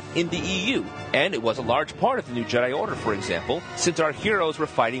about in the EU. And it was a large part of the New Jedi Order, for example, since our heroes were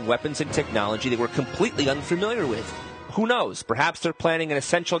fighting weapons and technology they were completely unfamiliar with. Who knows, perhaps they're planning an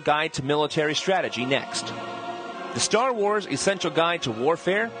essential guide to military strategy next. The Star Wars Essential Guide to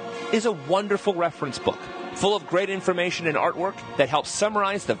Warfare is a wonderful reference book, full of great information and artwork that helps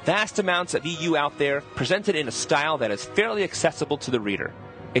summarize the vast amounts of EU out there, presented in a style that is fairly accessible to the reader.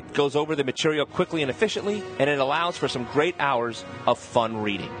 It goes over the material quickly and efficiently, and it allows for some great hours of fun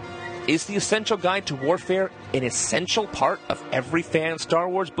reading. Is the Essential Guide to Warfare an essential part of every fan Star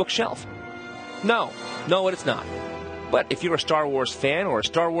Wars bookshelf? No, it's not. But if you're a Star Wars fan or a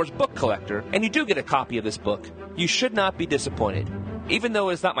Star Wars book collector, and you do get a copy of this book, you should not be disappointed. Even though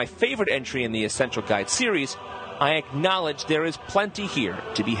it's not my favorite entry in the Essential Guide series, I acknowledge there is plenty here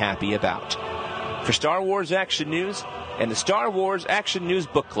to be happy about. For Star Wars Action News and the Star Wars Action News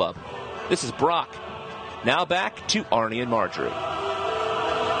Book Club, this is Brock. Now back to Arnie and Marjorie.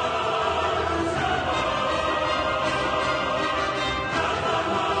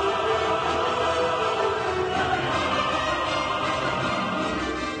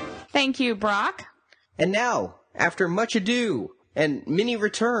 Thank you, Brock. And now, after much ado and many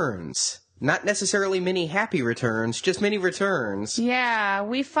returns, not necessarily many happy returns, just many returns. Yeah,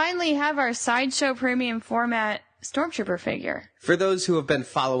 we finally have our Sideshow Premium Format Stormtrooper figure. For those who have been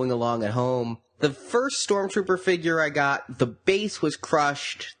following along at home, the first Stormtrooper figure I got, the base was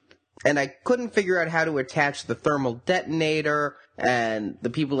crushed, and I couldn't figure out how to attach the thermal detonator, and the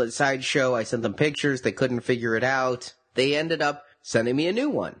people at Sideshow, I sent them pictures, they couldn't figure it out. They ended up sending me a new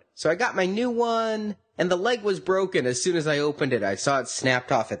one. So I got my new one, and the leg was broken as soon as I opened it. I saw it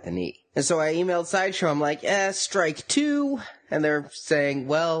snapped off at the knee. And so I emailed Sideshow, I'm like, strike two. And they're saying,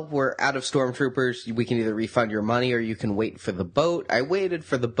 well, we're out of Stormtroopers. We can either refund your money or you can wait for the boat. I waited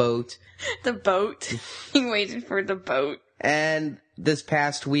for the boat. The boat? You waited for the boat. And this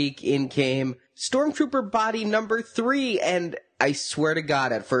past week in came Stormtrooper body number 3. And I swear to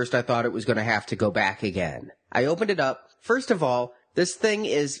God, at first I thought it was going to have to go back again. I opened it up. First of all, this thing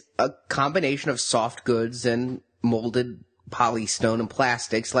is a combination of soft goods and molded polystone and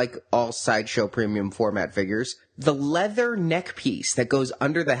plastics, like all Sideshow Premium Format figures. The leather neck piece that goes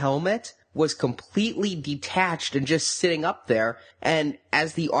under the helmet was completely detached and just sitting up there, and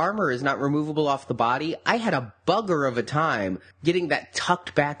as the armor is not removable off the body, I had a bugger of a time getting that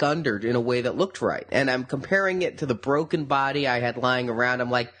tucked back under in a way that looked right. And I'm comparing it to the broken body I had lying around.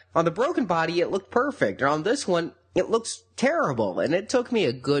 I'm like, on the broken body, it looked perfect. And on this one, it looks terrible. And it took me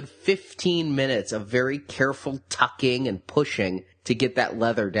a good 15 minutes of very careful tucking and pushing to get that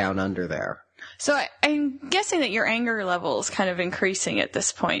leather down under there. So I'm guessing that your anger level is kind of increasing at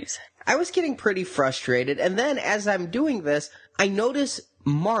this point. I was getting pretty frustrated, and then as I'm doing this, I notice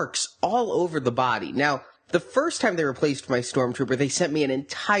marks all over the body. Now, the first time they replaced my Stormtrooper, they sent me an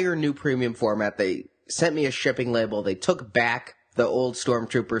entire new premium format. They sent me a shipping label. They took back the old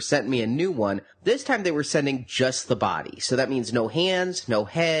Stormtrooper, sent me a new one. This time they were sending just the body. So that means no hands, no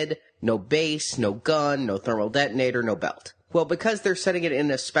head, no base, no gun, no thermal detonator, no belt. Well, because they're sending it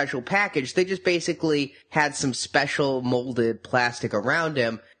in a special package, they just basically had some special molded plastic around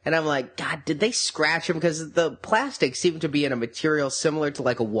him. And I'm like, God, did they scratch him? Because the plastic seemed to be in a material similar to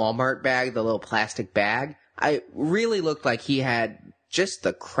like a Walmart bag, the little plastic bag. I really looked like he had just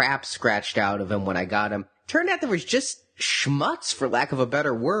the crap scratched out of him when I got him. Turned out there was just schmutz, for lack of a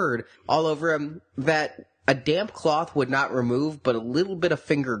better word, all over him that a damp cloth would not remove, but a little bit of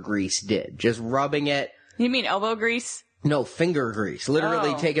finger grease did. Just rubbing it. You mean elbow grease? No, finger grease.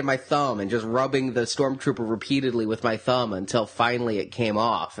 Literally taking my thumb and just rubbing the Stormtrooper repeatedly with my thumb until finally it came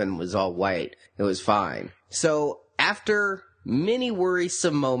off and was all white. It was fine. So, after many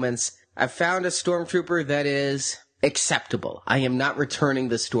worrisome moments, I found a Stormtrooper that is acceptable. I am not returning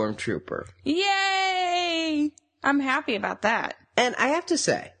the Stormtrooper. Yay! I'm happy about that. And I have to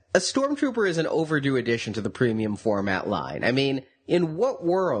say, a Stormtrooper is an overdue addition to the premium format line. I mean, in what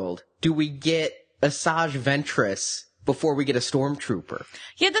world do we get Asajj Ventress before we get a Stormtrooper?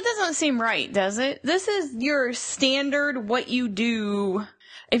 Yeah, that doesn't seem right, does it? This is your standard what you do.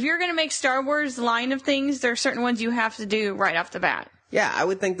 If you're going to make Star Wars line of things, there are certain ones you have to do right off the bat. Yeah, I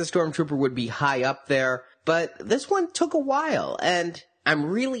would think the Stormtrooper would be high up there, but this one took a while, and I'm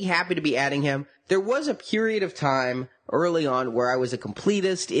really happy to be adding him. There was a period of time early on where I was a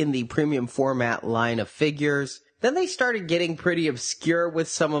completist in the premium format line of figures. Then they started getting pretty obscure with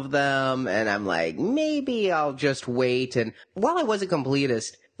some of them, and I'm like, maybe I'll just wait. And while I was a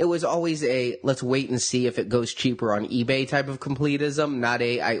completist, it was always a let's wait and see if it goes cheaper on eBay type of completism, not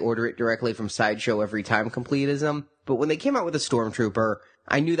a I order it directly from Sideshow every time completism. But when they came out with a Stormtrooper,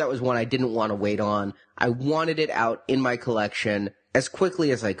 I knew that was one I didn't want to wait on. I wanted it out in my collection as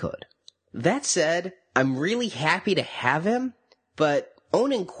quickly as I could. That said, I'm really happy to have him, but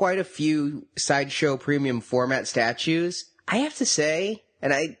owning quite a few Sideshow premium format statues, I have to say,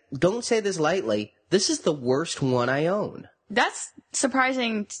 and I don't say this lightly, this is the worst one I own. That's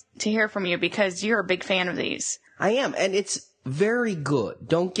surprising to hear from you because you're a big fan of these. I am, and it's very good.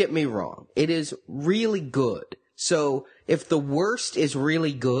 Don't get me wrong. It is really good. So if the worst is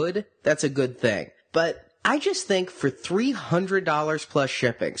really good, that's a good thing. But I just think for $300 plus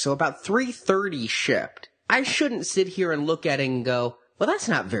shipping, so about $330 shipped, I shouldn't sit here and look at it and go, well, that's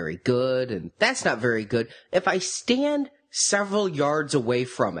not very good, and that's not very good. If I stand several yards away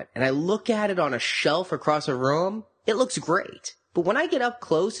from it, and I look at it on a shelf across a room, it looks great. But when I get up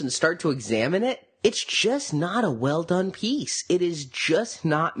close and start to examine it, it's just not a well-done piece. It is just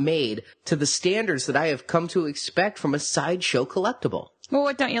not made to the standards that I have come to expect from a Sideshow collectible. Well,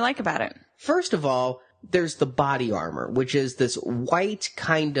 what don't you like about it? First of all, there's the body armor, which is this white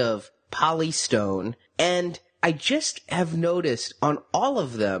kind of polystone, and I just have noticed on all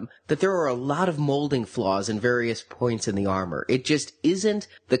of them that there are a lot of molding flaws in various points in the armor. It just isn't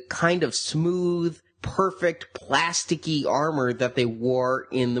the kind of smooth, perfect, plasticky armor that they wore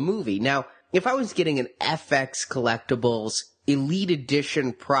in the movie. Now, if I was getting an FX Collectibles Elite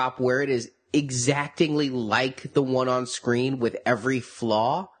Edition prop where it is exactingly like the one on screen with every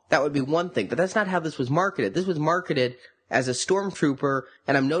flaw, that would be one thing. But that's not how this was marketed. This was marketed as a Stormtrooper,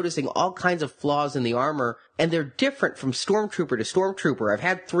 and I'm noticing all kinds of flaws in the armor, and they're different from Stormtrooper to Stormtrooper. I've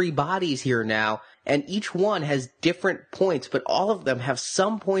had 3 bodies here now, and each one has different points, but all of them have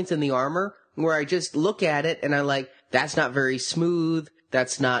some points in the armor where I just look at it and I'm like, that's not very smooth,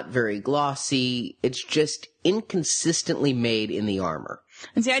 that's not very glossy, it's just inconsistently made in the armor.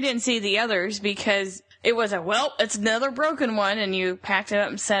 And see, I didn't see the others because it was it's another broken one, and you packed it up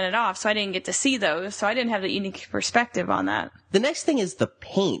and sent it off, so I didn't get to see those, so I didn't have the unique perspective on that. The next thing is the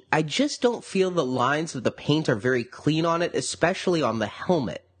paint. I just don't feel the lines of the paint are very clean on it, especially on the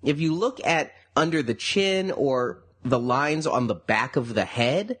helmet. If you look at under the chin or the lines on the back of the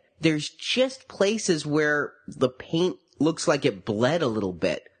head, there's just places where the paint looks like it bled a little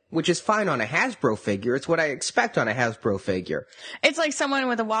bit, which is fine on a Hasbro figure. It's what I expect on a Hasbro figure. It's like someone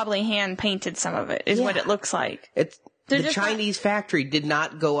with a wobbly hand painted some of it, is what it looks like. The Chinese factory did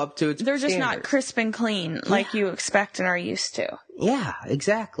not go up to its They're just standards. not crisp and clean like you expect and are used to. Yeah,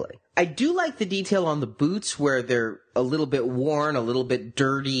 exactly. I do like the detail on the boots where they're a little bit worn, a little bit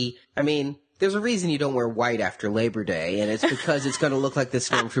dirty. I mean, There's a reason you don't wear white after Labor Day, and it's because it's going to look like the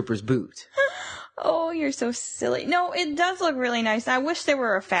Stormtrooper's boot. Oh, you're so silly. No, it does look really nice. I wish they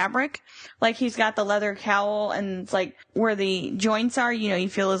were a fabric. Like, he's got the leather cowl, and it's like where the joints are, you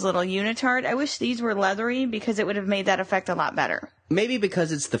feel his little unitard. I wish these were leathery because it would have made that effect a lot better. Maybe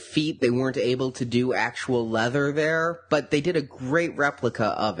because it's the feet, they weren't able to do actual leather there, but they did a great replica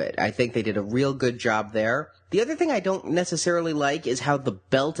of it. I think they did a real good job there. The other thing I don't necessarily like is how the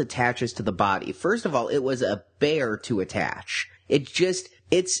belt attaches to the body. First of all, it was a bear to attach.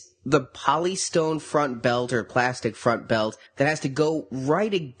 It's the polystone front belt or plastic front belt that has to go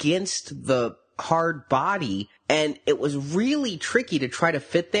right against the hard body, and it was really tricky to try to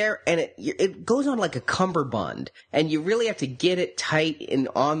fit there, and it goes on like a cummerbund, and you really have to get it tight and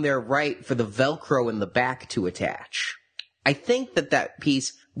on there right for the Velcro in the back to attach. I think that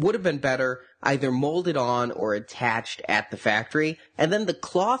piece would have been better either molded on or attached at the factory, and then the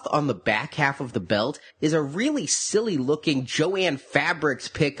cloth on the back half of the belt is a really silly looking Joann Fabrics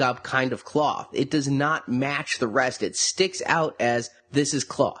pickup kind of cloth. It does not match the rest. It sticks out as this is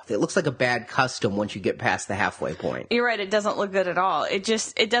cloth. It looks like a bad custom once you get past the halfway point. You're right, it doesn't look good at all. It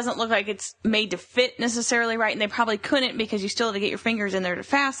doesn't look like it's made to fit necessarily right, and they probably couldn't because you still have to get your fingers in there to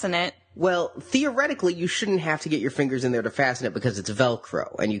fasten it. Well, theoretically, you shouldn't have to get your fingers in there to fasten it because it's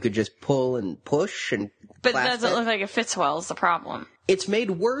Velcro, and you could just pull and push and But it doesn't look like it fits well is the problem. It's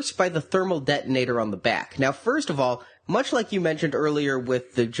made worse by the thermal detonator on the back. Now, first of all, much like you mentioned earlier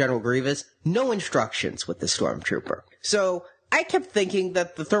with the General Grievous, no instructions with the Stormtrooper. So I kept thinking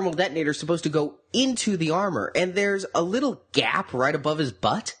that the thermal detonator is supposed to go into the armor, and there's a little gap right above his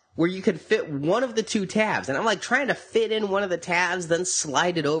butt where you can fit one of the two tabs. And I'm like trying to fit in one of the tabs, then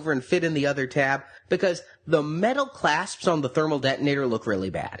slide it over and fit in the other tab, because the metal clasps on the thermal detonator look really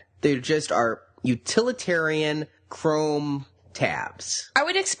bad. They just are utilitarian chrome tabs. I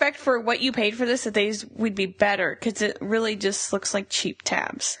would expect for what you paid for this that these would be better, because it really just looks like cheap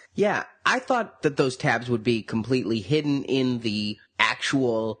tabs. Yeah, I thought that those tabs would be completely hidden in the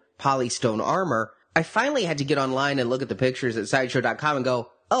actual polystone armor. I finally had to get online and look at the pictures at Sideshow.com and go,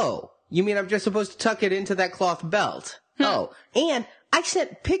 oh, you mean I'm just supposed to tuck it into that cloth belt? Oh, and I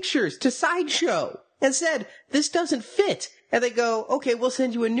sent pictures to Sideshow and said, this doesn't fit. And they go, okay, we'll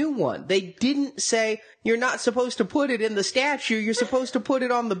send you a new one. They didn't say, you're not supposed to put it in the statue, you're supposed to put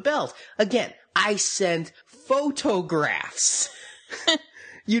it on the belt. Again, I sent photographs.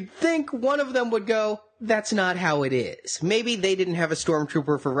 You'd think one of them would go, that's not how it is. Maybe they didn't have a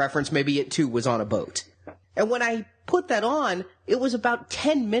Stormtrooper for reference, maybe it too was on a boat. And when I put that on, it was about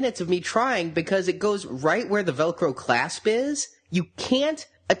 10 minutes of me trying because it goes right where the Velcro clasp is. You can't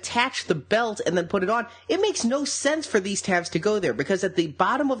attach the belt and then put it on. It makes no sense for these tabs to go there because at the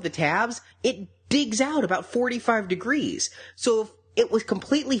bottom of the tabs, it digs out about 45 degrees. So if it was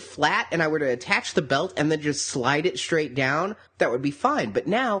completely flat and I were to attach the belt and then just slide it straight down, that would be fine. But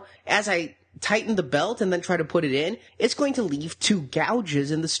now, as I tighten the belt and then try to put it in, it's going to leave two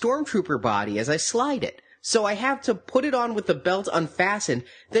gouges in the Stormtrooper body as I slide it. So I have to put it on with the belt unfastened,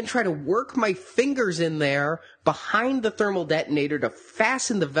 then try to work my fingers in there behind the thermal detonator to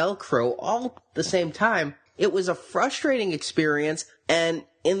fasten the Velcro all at the same time. It was a frustrating experience, and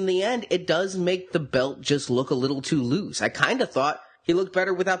in the end, it does make the belt just look a little too loose. I kind of thought he looked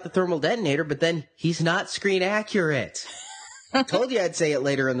better without the thermal detonator, but then he's not screen accurate. Told you I'd say it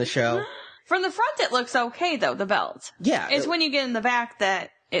later in the show. From the front, it looks okay, though, the belt. Yeah. It's when you get in the back that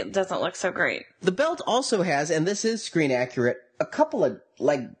it doesn't look so great. The belt also has, and this is screen accurate, a couple of,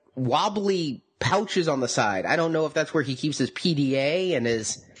 wobbly pouches on the side. I don't know if that's where he keeps his PDA and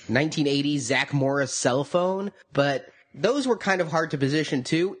his 1980s Zach Morris cell phone, but those were kind of hard to position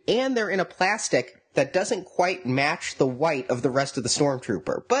too, and they're in a plastic that doesn't quite match the white of the rest of the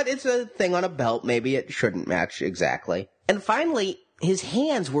Stormtrooper. But it's a thing on a belt, maybe it shouldn't match exactly. And finally, his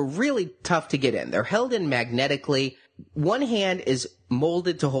hands were really tough to get in. They're held in magnetically. One hand is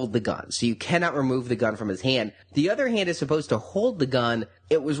molded to hold the gun, so you cannot remove the gun from his hand. The other hand is supposed to hold the gun.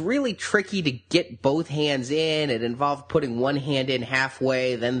 It was really tricky to get both hands in. It involved putting one hand in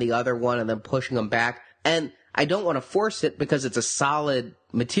halfway, then the other one, and then pushing them back. And I don't want to force it because it's a solid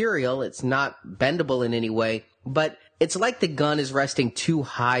material. It's not bendable in any way, but it's like the gun is resting too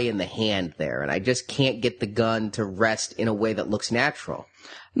high in the hand there, and I just can't get the gun to rest in a way that looks natural.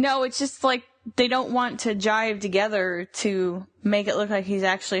 No, it's just like they don't want to jive together to make it look like he's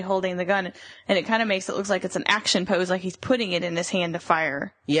actually holding the gun, and it kind of makes it look like it's an action pose, like he's putting it in his hand to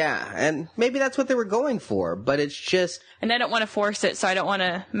fire. Yeah, and maybe that's what they were going for, but it's just... And I don't want to force it, so I don't want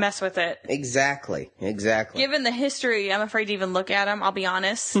to mess with it. Exactly. Given the history, I'm afraid to even look at him, I'll be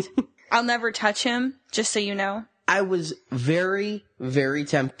honest. I'll never touch him, just so you know. I was very, very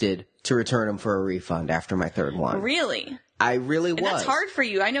tempted to return them for a refund after my third one. Really? I really was. And that's hard for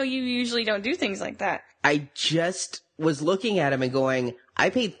you. I know you usually don't do things like that. I just was looking at him and going, I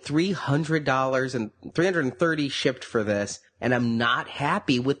paid $300 and $330 shipped for this, and I'm not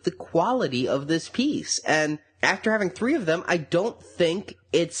happy with the quality of this piece. And after having 3 of them, I don't think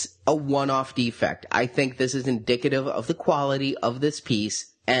it's a one-off defect. I think this is indicative of the quality of this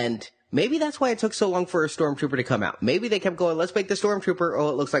piece, and maybe that's why it took so long for a Stormtrooper to come out. Maybe they kept going, let's make the Stormtrooper, oh,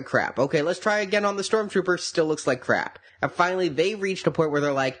 it looks like crap. Okay, let's try again on the Stormtrooper, still looks like crap. And finally, they reached a point where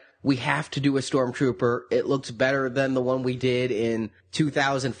they're like, we have to do a Stormtrooper. It looks better than the one we did in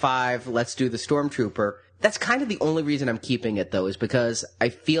 2005. Let's do the Stormtrooper. That's kind of the only reason I'm keeping it, though, is because I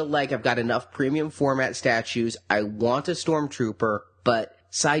feel like I've got enough premium format statues. I want a Stormtrooper, but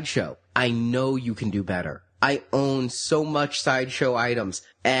Sideshow, I know you can do better. I own so much Sideshow items,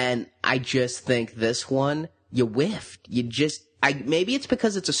 and I just think this one, you whiffed. Maybe it's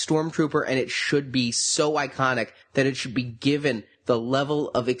because it's a Stormtrooper and it should be so iconic that it should be given the level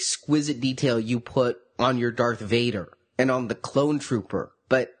of exquisite detail you put on your Darth Vader and on the Clone Trooper.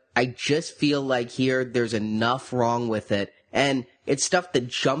 But I just feel like here there's enough wrong with it, and it's stuff that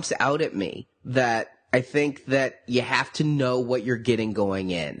jumps out at me that I think that you have to know what you're getting going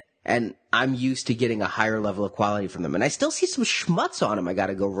in. And I'm used to getting a higher level of quality from them. And I still see some schmutz on them I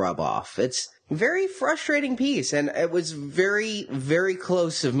gotta go rub off. It's a very frustrating piece, and it was very, very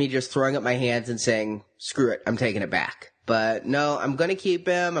close of me just throwing up my hands and saying, screw it, I'm taking it back. But no, I'm gonna keep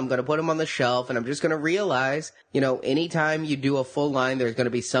him, I'm gonna put him on the shelf, and I'm just gonna realize, anytime you do a full line, there's gonna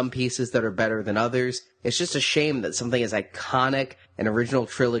be some pieces that are better than others. It's just a shame that something as iconic and original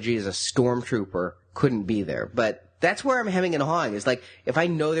trilogy as a Stormtrooper couldn't be there. But that's where I'm hemming and hawing, is like, if I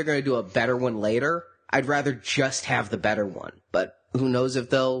know they're gonna do a better one later, I'd rather just have the better one. But who knows if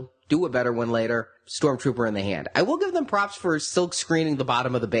they'll do a better one later. Stormtrooper in the hand. I will give them props for silk screening the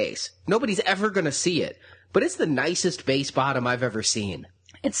bottom of the base. Nobody's ever gonna see it. But it's the nicest base bottom I've ever seen.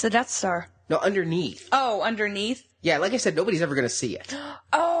 It's the Death Star. No, underneath. Oh, underneath? Yeah, like I said, nobody's ever going to see it.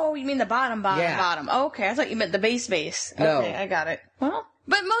 Oh, you mean the bottom. Oh, okay, I thought you meant the base. No. Okay, I got it. Well,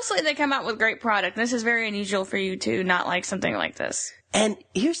 but mostly they come out with great product. This is very unusual for you to not like something like this. And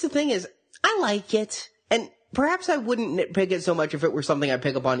here's the thing is, I like it. And perhaps I wouldn't nitpick it so much if it were something I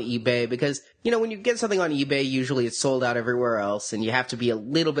pick up on eBay, because, when you get something on eBay, usually it's sold out everywhere else, and you have to be a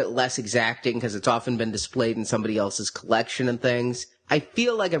little bit less exacting because it's often been displayed in somebody else's collection and things. I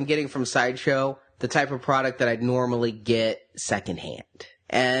feel like I'm getting from Sideshow the type of product that I'd normally get secondhand.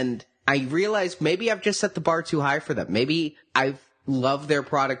 And I realize maybe I've just set the bar too high for them. Maybe I've loved their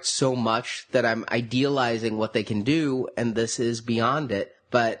product so much that I'm idealizing what they can do, and this is beyond it.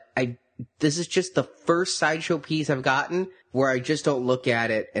 But this is just the first Sideshow piece I've gotten where I just don't look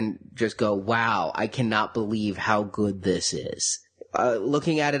at it and just go, wow, I cannot believe how good this is.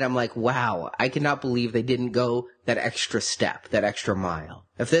 Looking at it, I'm like, wow, I cannot believe they didn't go that extra step, that extra mile.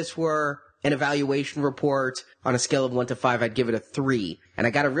 If this were an evaluation report on a scale of 1 to 5, I'd give it a 3. And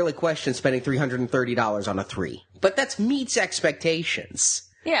I gotta really question spending $330 on a 3. But that's meets expectations.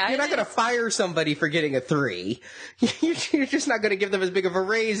 Yeah, you're not going to fire somebody for getting a 3. You're just not going to give them as big of a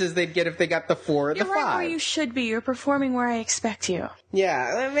raise as they'd get if they got the 4 or the 5. You're right where you should be. You're performing where I expect you.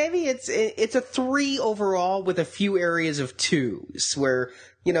 Yeah, maybe it's a 3 overall with a few areas of 2s where,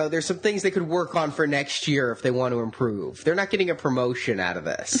 there's some things they could work on for next year if they want to improve. They're not getting a promotion out of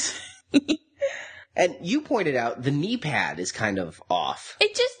this. And you pointed out the knee pad is kind of off.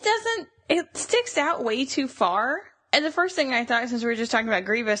 It just doesn't, it sticks out way too far. And the first thing I thought, since we were just talking about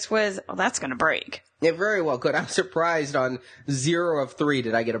Grievous, was, that's going to break. It very well could. I'm surprised on 0 of 3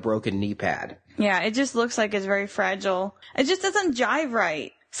 did I get a broken knee pad. Yeah, it just looks like it's very fragile. It just doesn't jive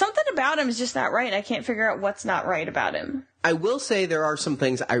right. Something about him is just not right. I can't figure out what's not right about him. I will say there are some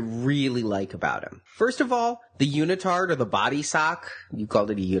things I really like about him. First of all, the unitard or the body sock. You called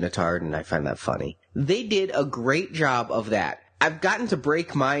it a unitard, and I find that funny. They did a great job of that. I've gotten to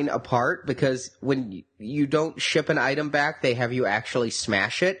break mine apart because when you don't ship an item back, they have you actually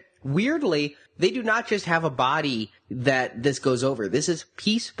smash it. Weirdly, they do not just have a body that this goes over. This is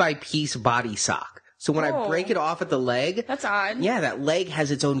piece by piece body sock. So when I break it off at the leg... That's odd. Yeah, that leg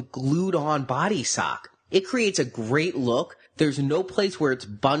has its own glued on body sock. It creates a great look. There's no place where it's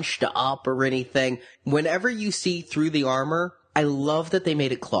bunched up or anything. Whenever you see through the armor, I love that they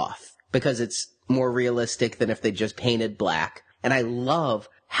made it cloth because it's more realistic than if they just painted black. And I love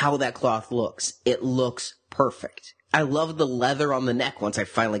how that cloth looks. It looks perfect. I love the leather on the neck once I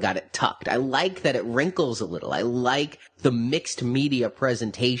finally got it tucked. I like that it wrinkles a little. I like the mixed media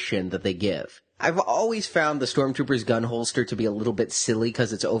presentation that they give. I've always found the Stormtrooper's gun holster to be a little bit silly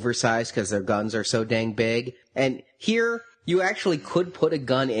because it's oversized because their guns are so dang big. And here, you actually could put a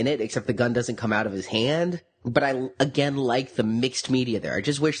gun in it, except the gun doesn't come out of his hand. But I, again, like the mixed media there. I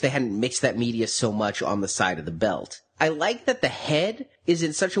just wish they hadn't mixed that media so much on the side of the belt. I like that the head is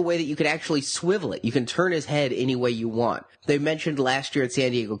in such a way that you can actually swivel it. You can turn his head any way you want. They mentioned last year at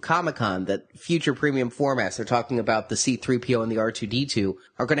San Diego Comic-Con that future premium formats, they're talking about the C-3PO and the R2-D2,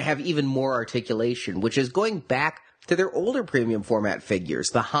 are going to have even more articulation, which is going back to their older premium format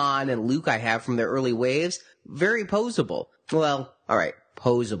figures. The Han and Luke I have from their early waves, very posable. Well, alright,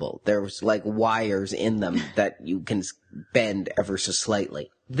 posable. There's like wires in them that you can bend ever so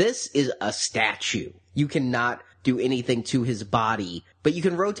slightly. This is a statue. You cannot do anything to his body, but you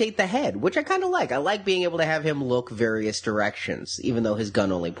can rotate the head, which I kind of like. I like being able to have him look various directions, even though his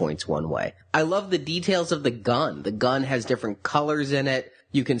gun only points one way. I love the details of the gun. The gun has different colors in it.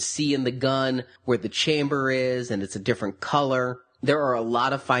 You can see in the gun where the chamber is, and it's a different color. There are a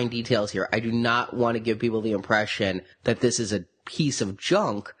lot of fine details here. I do not want to give people the impression that this is a piece of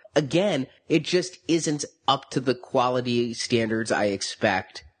junk. Again, it just isn't up to the quality standards I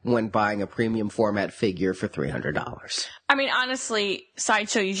expect when buying a premium format figure for $300. I mean, honestly,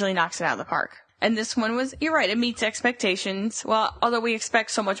 Sideshow usually knocks it out of the park. And this one was, you're right, it meets expectations. Well, although we expect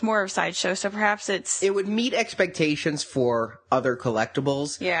so much more of Sideshow, so perhaps it would meet expectations for other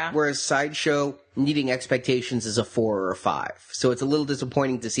collectibles. Yeah. Whereas Sideshow, meeting expectations is a 4 or a 5. So it's a little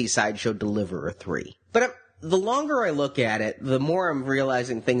disappointing to see Sideshow deliver a 3. But the longer I look at it, the more I'm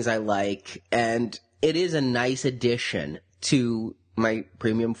realizing things I like, and it is a nice addition to my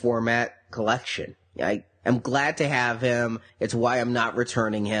premium format collection. I am glad to have him. It's why I'm not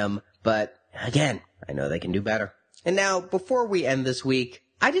returning him. But again, I know they can do better. And now, before we end this week,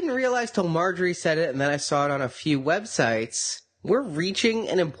 I didn't realize till Marjorie said it, and then I saw it on a few websites. We're reaching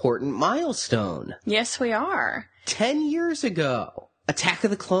an important milestone. Yes, we are. 10 years ago, Attack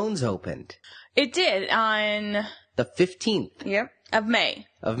of the Clones opened. It did on the 15th. Yep. Of May.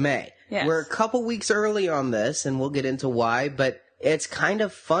 Yes. We're a couple weeks early on this, and we'll get into why, but it's kind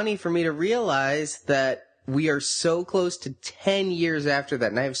of funny for me to realize that we are so close to 10 years after that,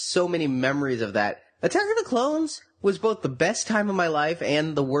 and I have so many memories of that. Attack of the Clones was both the best time of my life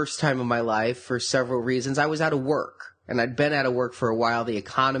and the worst time of my life for several reasons. I was out of work, and I'd been out of work for a while. The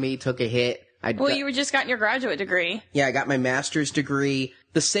economy took a hit. You were just gotten your graduate degree. Yeah, I got my master's degree.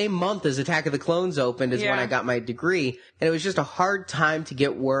 The same month as Attack of the Clones opened is when I got my degree, and it was just a hard time to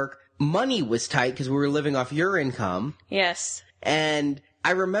get work. Money was tight because we were living off your income. Yes. And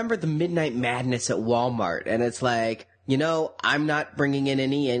I remember the Midnight Madness at Walmart, and it's like, I'm not bringing in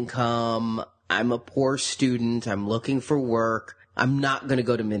any income. I'm a poor student. I'm looking for work. I'm not going to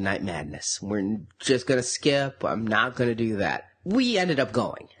go to Midnight Madness. We're just going to skip. I'm not going to do that. We ended up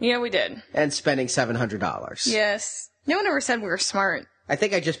going. Yeah, we did. And spending $700. Yes. No one ever said we were smart. I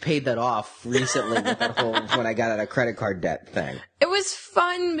think I just paid that off recently with that whole when I got out of credit card debt thing. It was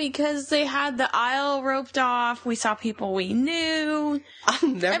fun because they had the aisle roped off. We saw people we knew.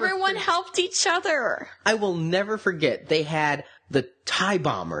 Everyone helped each other. I will never forget. They had the TIE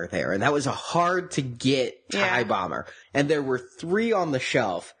Bomber there, and that was a hard to get TIE Bomber. And there were 3 on the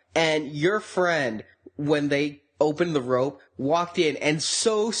shelf. And your friend, when they opened the rope, walked in, and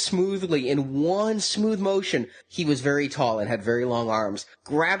so smoothly, in one smooth motion, he was very tall and had very long arms,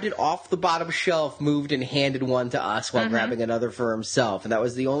 grabbed it off the bottom shelf, moved and handed one to us while grabbing another for himself. And that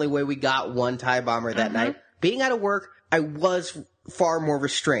was the only way we got one TIE Bomber that night. Being out of work, I was far more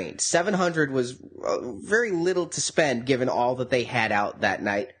restrained. $700 was very little to spend given all that they had out that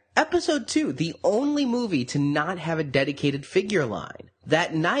night. Episode 2, the only movie to not have a dedicated figure line.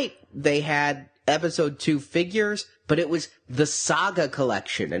 That night, they had Episode 2 figures, but it was the Saga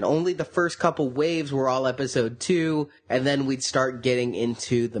Collection, and only the first couple waves were all Episode 2, and then we'd start getting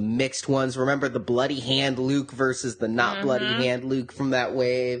into the mixed ones. Remember the Bloody Hand Luke versus the not Bloody Hand Luke from that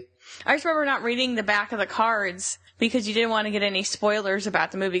wave? I just remember not reading the back of the cards because you didn't want to get any spoilers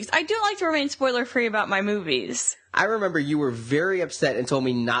about the movies. I do like to remain spoiler-free about my movies. I remember you were very upset and told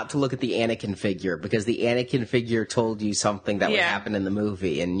me not to look at the Anakin figure because the Anakin figure told you something that would happen in the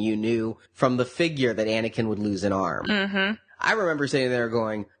movie, and you knew from the figure that Anakin would lose an arm. I remember sitting there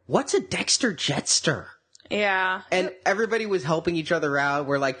going, what's a Dexter Jetster? Yeah. And everybody was helping each other out.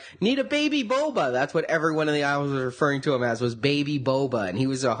 We're like, need a baby Boba. That's what everyone in the aisle was referring to him as, was baby Boba. And he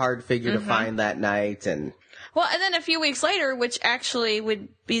was a hard figure to find that night. And then a few weeks later, which actually would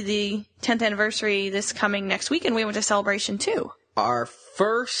be the 10th anniversary this coming next weekend, we went to Celebration 2. Our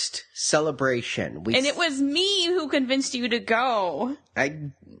first celebration. And it was me who convinced you to go.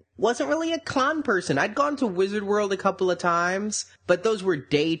 wasn't really a con person. I'd gone to Wizard World a couple of times, but those were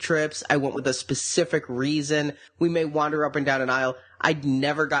day trips. I went with a specific reason. We may wander up and down an aisle. I'd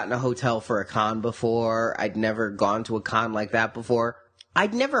never gotten a hotel for a con before. I'd never gone to a con like that before.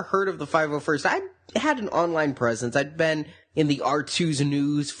 I'd never heard of the 501st. I had an online presence. I'd been in the R2's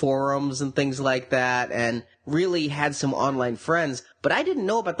news forums and things like that, and really had some online friends, but I didn't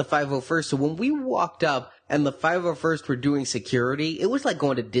know about the 501st, so when we walked up and the 501st were doing security, it was like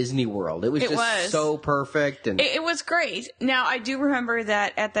going to Disney World. It was so perfect. And it was great. Now, I do remember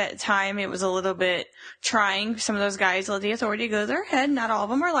that at that time, it was a little bit trying. Some of those guys let the authority go to their head. Not all of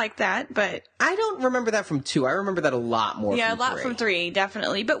them are like that, but... I don't remember that from 2. I remember that a lot more from 3. Yeah, a lot from 3,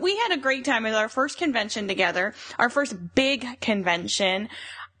 definitely. But we had a great time. It was our first convention together, our first big convention.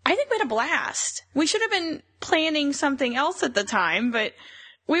 I think we had a blast. We should have been planning something else at the time, but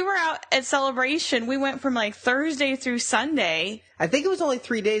we were out at Celebration. We went from like Thursday through Sunday. I think it was only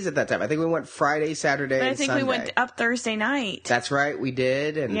 3 days at that time. I think we went Friday, Saturday, and Sunday. But I think we went up Thursday night. That's right, we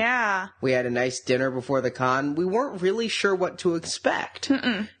did. And yeah. We had a nice dinner before the con. We weren't really sure what to expect.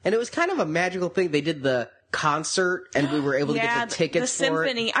 And it was kind of a magical thing. They did the concert, and we were able to get the tickets the for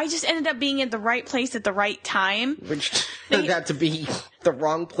symphony. it. I just ended up being at the right place at the right time. Which turned out to be the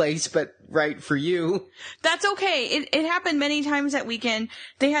wrong place, but right for you. That's okay. It happened many times that weekend.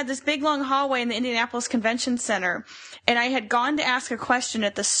 They had this big long hallway in the Indianapolis Convention Center, and I had gone to ask a question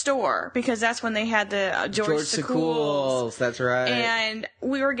at the store, because that's when they had the George Secools. That's right. And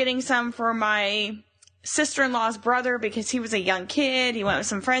we were getting some for my sister-in-law's brother, because he was a young kid. He went with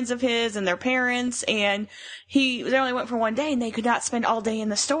some friends of his and their parents, and they only went for one day, and they could not spend all day in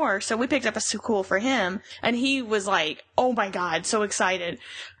the store. So we picked up a Secool for him, and he was like, oh my God, so excited.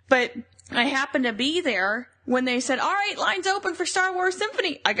 But I happened to be there when they said, all right, line's open for Star Wars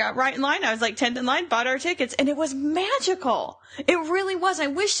Symphony. I got right in line. I was like 10th in line, bought our tickets, and it was magical. It really was. I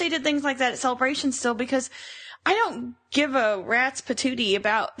wish they did things like that at Celebration still, because I don't give a rat's patootie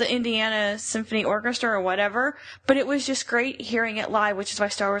about the Indiana Symphony Orchestra or whatever, but it was just great hearing it live, which is why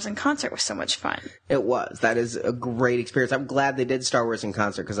Star Wars in Concert was so much fun. It was. That is a great experience. I'm glad they did Star Wars in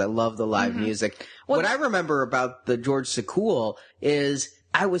Concert, because I love the live music. Well, what I remember about the George Secool is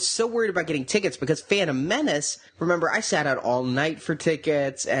I was so worried about getting tickets, because Phantom Menace, remember, I sat out all night for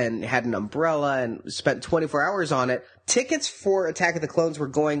tickets and had an umbrella and spent 24 hours on it. Tickets for Attack of the Clones were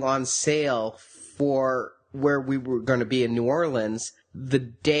going on sale for where we were going to be in New Orleans the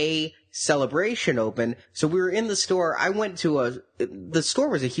day Celebration opened. So we were in the store. I went to the store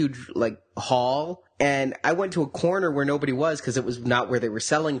was a huge, hall, and I went to a corner where nobody was, because it was not where they were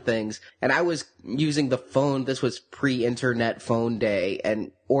selling things. And I was using the phone. This was pre-internet phone day,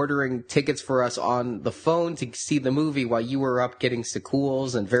 and ordering tickets for us on the phone to see the movie while you were up getting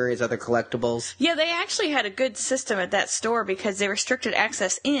Secools and various other collectibles. Yeah, they actually had a good system at that store, because they restricted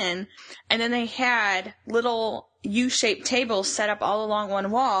access in, and then they had little U-shaped tables set up all along one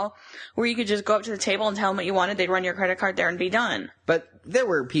wall where you could just go up to the table and tell them what you wanted. They'd run your credit card there and be done. But there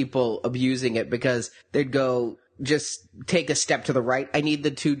were people abusing it, because they'd go, just take a step to the right. I need the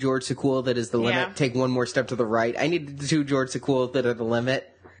 2 George Secool that is the limit. Yeah. Take one more step to the right. I need the 2 George Secool that are the limit.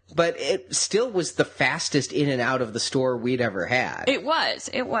 But it still was the fastest in and out of the store we'd ever had. It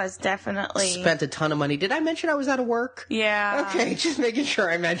was definitely. Spent a ton of money. Did I mention I was out of work? Yeah. Okay, just making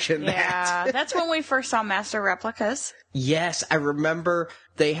sure I mentioned that. Yeah, that's when we first saw Master Replicas. Yes, I remember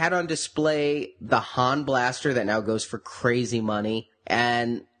they had on display the Han blaster that now goes for crazy money,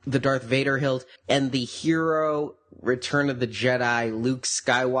 and the Darth Vader hilt, and the Hero Return of the Jedi Luke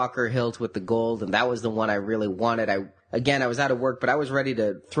Skywalker hilt with the gold, and that was the one I really wanted. Again, I was out of work, but I was ready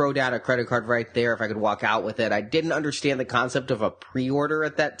to throw down a credit card right there if I could walk out with it. I didn't understand the concept of a pre-order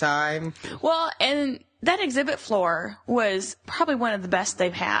at that time. Well, and that exhibit floor was probably one of the best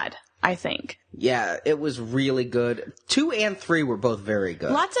they've had, I think. Yeah, it was really good. 2 and 3 were both very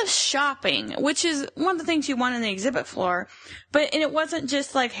good. Lots of shopping, which is one of the things you want on the exhibit floor. And it wasn't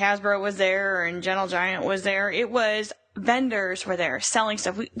just like Hasbro was there and Gentle Giant was there. It was vendors were there selling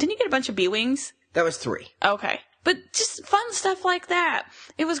stuff. Didn't you get a bunch of B-Wings? That was 3. Okay. But just fun stuff like that.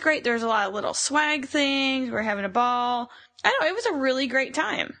 It was great. There was a lot of little swag things. We were having a ball. I don't know. It was a really great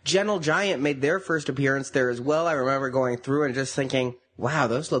time. Gentle Giant made their first appearance there as well. I remember going through and just thinking, wow,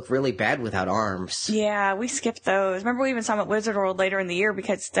 those look really bad without arms. Yeah, we skipped those. Remember, we even saw them at Wizard World later in the year,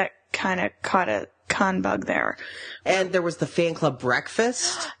 because that kind of caught a con bug there. And there was the fan club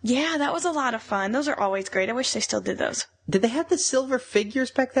breakfast. Yeah, that was a lot of fun. Those are always great. I wish they still did those. Did they have the silver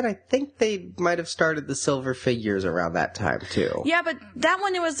figures back then? I think they might have started the silver figures around that time, too. Yeah, but that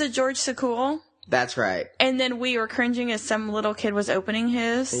one, it was the George Secool. That's right. And then we were cringing as some little kid was opening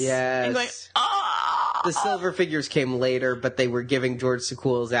his. Yes. And going, ah! The silver figures came later, but they were giving George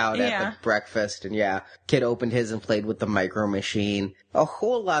Sequels out at the breakfast. And kid opened his and played with the micro machine. A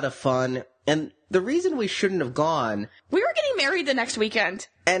whole lot of fun. And the reason we shouldn't have gone... We were getting married the next weekend.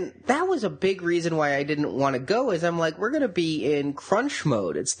 And that was a big reason why I didn't want to go, is I'm like, we're going to be in crunch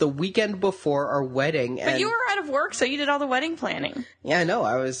mode. It's the weekend before our wedding. But you were out of work, so you did all the wedding planning. Yeah, I know.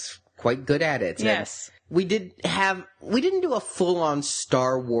 I was quite good at it. Yes. And we didn't do a full-on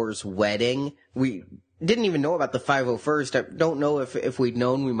Star Wars wedding. We didn't even know about the 501st. I don't know if we'd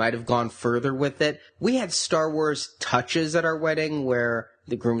known, we might have gone further with it. We had Star Wars touches at our wedding where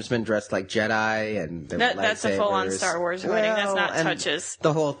the groomsmen dressed like Jedi and that's a full-on Star Wars wedding. That's not touches.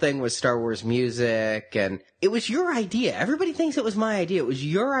 The whole thing was Star Wars music, and it was your idea. Everybody thinks it was my idea. It was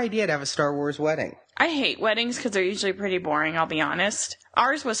your idea to have a Star Wars wedding. I hate weddings because they're usually pretty boring, I'll be honest.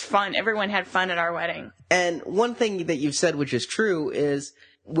 Ours was fun. Everyone had fun at our wedding. And one thing that you've said, which is true, is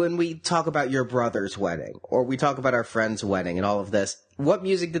when we talk about your brother's wedding, or we talk about our friend's wedding and all of this, what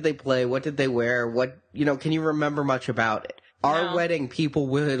music did they play? What did they wear? Can you remember much about it? Our wedding, people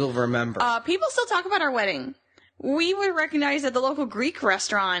will remember. People still talk about our wedding. We were recognized at the local Greek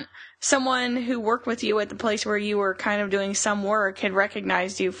restaurant. Someone who worked with you at the place where you were kind of doing some work had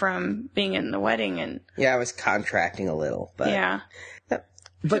recognized you from being in the wedding. And yeah, I was contracting a little. But yeah.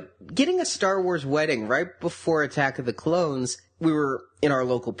 But getting a Star Wars wedding right before Attack of the Clones, we were in our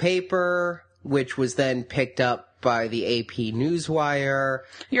local paper, which was then picked up by the AP Newswire.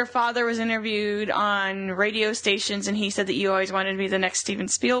 Your father was interviewed on radio stations, and he said that you always wanted to be the next Steven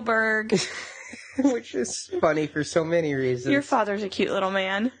Spielberg. Which is funny for so many reasons. Your father's a cute little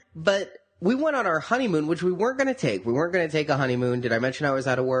man. But we went on our honeymoon, which we weren't going to take. We weren't going to take a honeymoon. Did I mention I was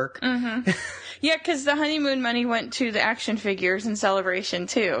out of work? Mm-hmm. Yeah, because the honeymoon money went to the action figures in Celebration,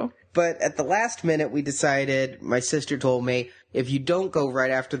 too. But at the last minute, we decided, my sister told me, if you don't go right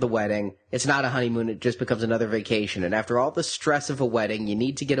after the wedding, it's not a honeymoon, it just becomes another vacation. And after all the stress of a wedding, you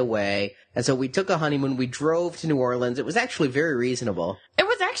need to get away. And so we took a honeymoon, we drove to New Orleans. It was actually very reasonable. It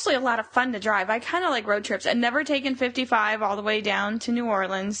was actually a lot of fun to drive. I kind of like road trips. I'd never taken 55 all the way down to New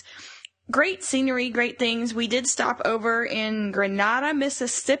Orleans. Great scenery, great things. We did stop over in Grenada,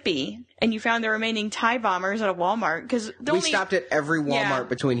 Mississippi, and you found the remaining TIE bombers at a Walmart. We stopped at every Walmart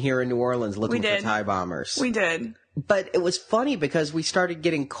between here and New Orleans looking for TIE bombers. We did. But it was funny because we started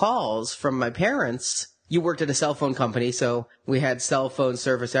getting calls from my parents. You worked at a cell phone company, so we had cell phone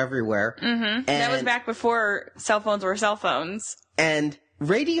service everywhere. Mm-hmm. That was back before cell phones were cell phones. And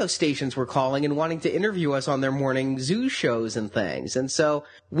radio stations were calling and wanting to interview us on their morning zoo shows and things. And so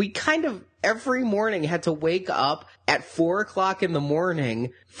we kind of every morning had to wake up at 4 o'clock in the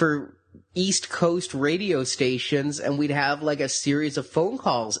morning for East Coast radio stations, and we'd have like a series of phone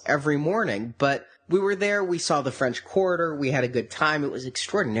calls every morning. But we were there, we saw the French Quarter, we had a good time. It was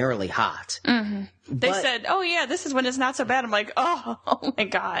extraordinarily hot. Mm-hmm. They said, oh yeah, this is when it's not so bad. I'm like, oh my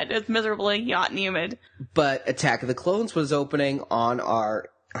god, it's miserably hot and humid. But Attack of the Clones was opening on our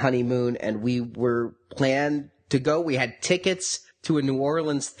honeymoon, and we were planned to go. We had tickets to a New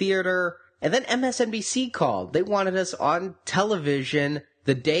Orleans theater, and then MSNBC called. They wanted us on television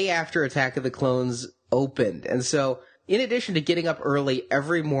the day after Attack of the Clones opened. And so, in addition to getting up early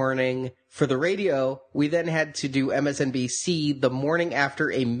every morning for the radio, we then had to do MSNBC the morning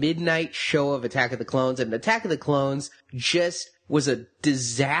after a midnight show of Attack of the Clones. And Attack of the Clones just was a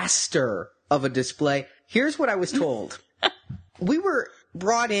disaster of a display. Here's what I was told. We were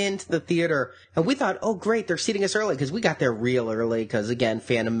brought into the theater, and we thought, oh great, they're seating us early, because we got there real early, because again,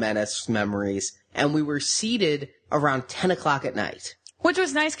 Phantom Menace memories. And we were seated around 10 o'clock at night. Which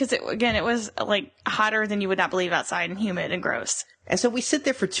was nice because, it was, like, hotter than you would not believe outside and humid and gross. And so we sit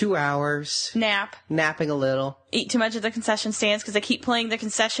there for 2 hours. Napping a little. Eat too much at the concession stands because they keep playing the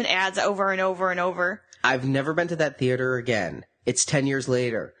concession ads over and over and over. I've never been to that theater again. It's 10 years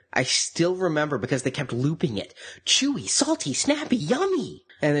later. I still remember because they kept looping it. Chewy, salty, snappy, yummy.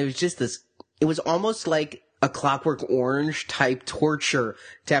 And it was just it was almost like a Clockwork Orange type torture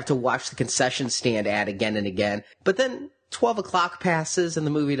to have to watch the concession stand ad again and again. But then 12 o'clock passes and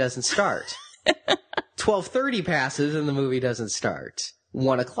the movie doesn't start. 12:30 passes and the movie doesn't start.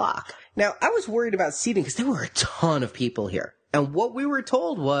 1 o'clock. Now, I was worried about seating because there were a ton of people here. And what we were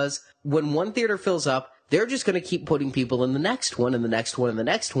told was when one theater fills up, they're just going to keep putting people in the next one and the next one and the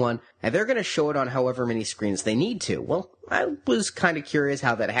next one, and they're going to show it on however many screens they need to. Well, I was kind of curious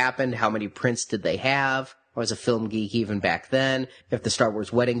how that happened. How many prints did they have? I was a film geek even back then. If the Star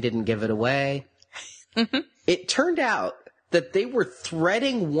Wars wedding didn't give it away. It turned out that they were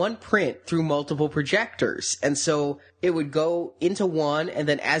threading one print through multiple projectors. And so it would go into one, and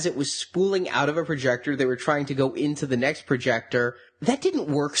then as it was spooling out of a projector, they were trying to go into the next projector. That didn't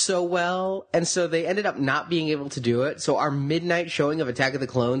work so well, and so they ended up not being able to do it. So our midnight showing of Attack of the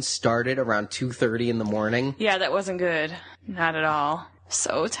Clones started around 2:30 in the morning. Yeah, that wasn't good. Not at all.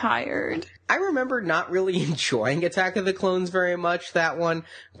 So tired. I remember not really enjoying Attack of the Clones very much, that one,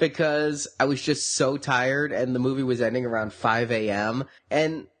 because I was just so tired, and the movie was ending around 5 a.m.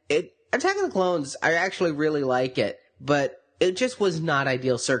 And Attack of the Clones, I actually really like it, but it just was not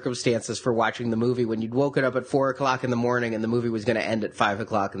ideal circumstances for watching the movie when you'd woken up at 4 o'clock in the morning and the movie was going to end at 5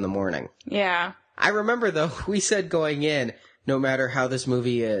 o'clock in the morning. Yeah. I remember, though, we said going in, no matter how this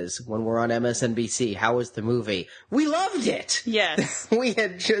movie is, when we're on MSNBC, how was the movie? We loved it! Yes. We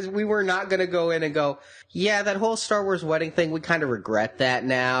were not going to go in and go, yeah, that whole Star Wars wedding thing, we kind of regret that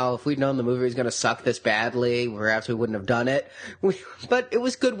now. If we'd known the movie was going to suck this badly, perhaps we wouldn't have done it. But it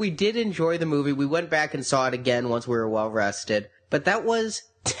was good. We did enjoy the movie. We went back and saw it again once we were well rested. But that was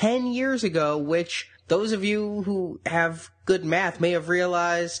 10 years ago, which those of you who have good math may have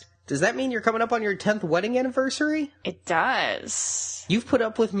realized. Does that mean you're coming up on your 10th wedding anniversary? It does. You've put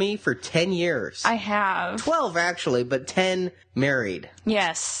up with me for 10 years. I have. 12, actually, but 10 married.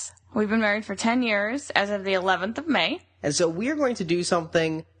 Yes. We've been married for 10 years as of the 11th of May. And so we are going to do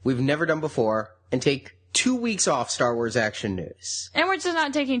something we've never done before and take 2 weeks off Star Wars Action News. And we're just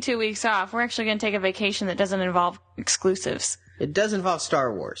not taking 2 weeks off. We're actually going to take a vacation that doesn't involve exclusives. It does involve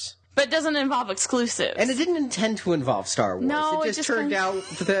Star Wars. But it doesn't involve exclusives. And it didn't intend to involve Star Wars. No, it just turned out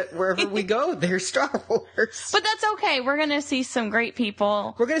that wherever we go, there's Star Wars. But that's okay. We're going to see some great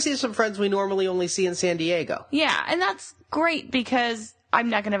people. We're going to see some friends we normally only see in San Diego. Yeah, and that's great because I'm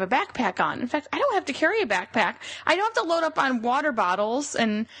not going to have a backpack on. In fact, I don't have to carry a backpack. I don't have to load up on water bottles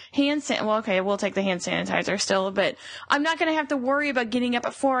and hand sanitizer. Well, okay, we'll take the hand sanitizer still, but I'm not going to have to worry about getting up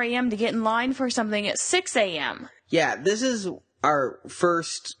at 4 a.m. to get in line for something at 6 a.m. Yeah, this is our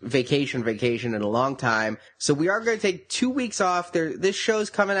first vacation in a long time. So we are going to take 2 weeks off. This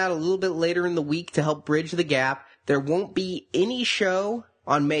show's coming out a little bit later in the week to help bridge the gap. There won't be any show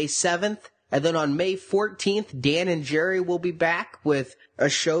on May 7th. And then on May 14th, Dan and Jerry will be back with a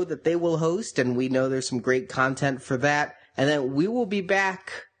show that they will host. And we know there's some great content for that. And then we will be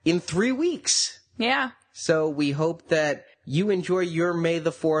back in 3 weeks. Yeah. So we hope that you enjoy your May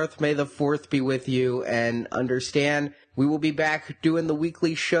the 4th. May the 4th be with you, and understand we will be back doing the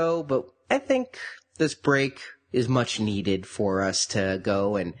weekly show, but I think this break is much needed for us to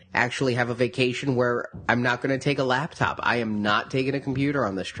go and actually have a vacation where I'm not going to take a laptop. I am not taking a computer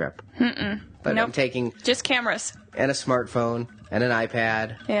on this trip. But nope. I'm taking just cameras and a smartphone and an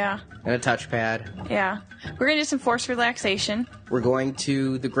iPad. Yeah. And a touchpad. Yeah. We're going to do some forced relaxation. We're going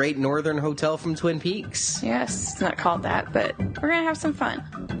to the Great Northern Hotel from Twin Peaks. Yes, it's not called that, but we're going to have some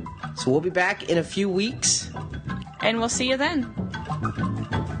fun. So we'll be back in a few weeks. And we'll see you then.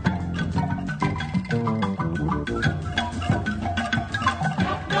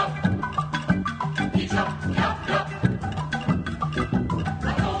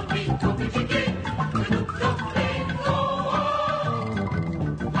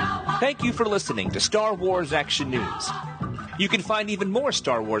 Thank you for listening to Star Wars Action News. You can find even more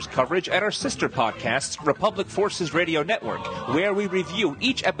Star Wars coverage at our sister podcasts, Republic Forces Radio Network, where we review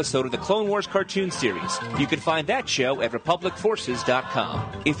each episode of the Clone Wars cartoon series. You can find that show at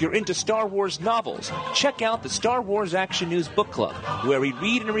republicforces.com. If you're into Star Wars novels, check out the Star Wars Action News Book Club, where we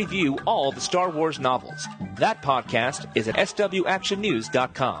read and review all the Star Wars novels. That podcast is at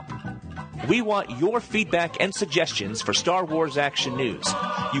swactionnews.com. We want your feedback and suggestions for Star Wars Action News.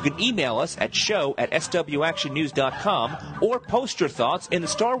 You can email us at show@swactionnews.com or post your thoughts in the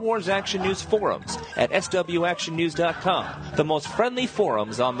Star Wars Action News forums at swactionnews.com, the most friendly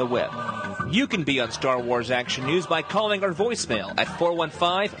forums on the web. You can be on Star Wars Action News by calling our voicemail at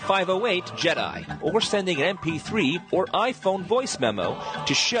 415-508-JEDI or sending an MP3 or iPhone voice memo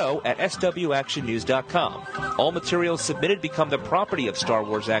to show@swactionnews.com. All materials submitted become the property of Star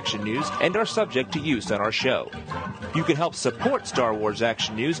Wars Action News and are subject to use on our show. You can help support Star Wars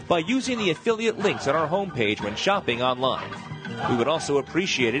Action News by using the affiliate links on our homepage when shopping online. We would also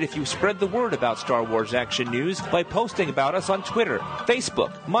appreciate it if you spread the word about Star Wars Action News by posting about us on Twitter,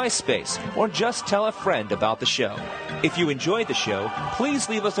 Facebook, MySpace, or just tell a friend about the show. If you enjoyed the show, please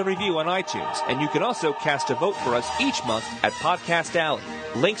leave us a review on iTunes, and you can also cast a vote for us each month at Podcast Alley.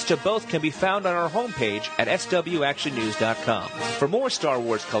 Links to both can be found on our homepage at swactionnews.com. For more Star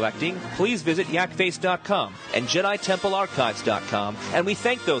Wars collecting, please visit yakface.com and JediTempleArchives.com, and we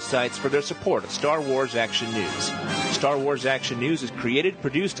thank those sites for their support of Star Wars Action News. Star Wars Action News is created,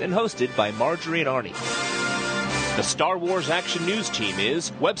 produced, and hosted by Marjorie and Arnie. The Star Wars Action News team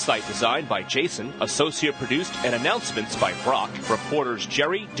is website designed by Jason, associate produced and announcements by Brock, reporters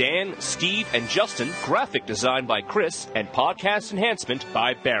Jerry, Dan, Steve, and Justin, graphic design by Chris, and podcast enhancement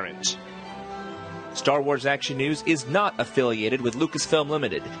by Barrett. Star Wars Action News is not affiliated with Lucasfilm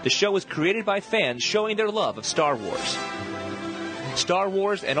Limited. The show is created by fans showing their love of Star Wars. Star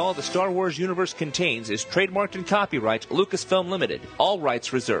Wars and all the Star Wars universe contains is trademarked and copyright Lucasfilm Limited. All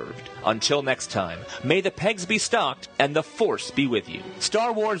rights reserved. Until next time, may the pegs be stocked and the Force be with you.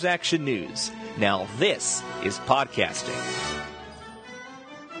 Star Wars Action News. Now this is podcasting.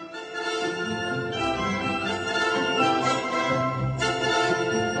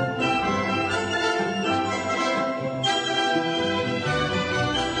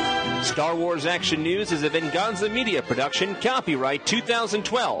 Star Wars Action News is a Venganza Media production, copyright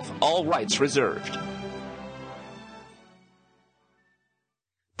 2012, all rights reserved.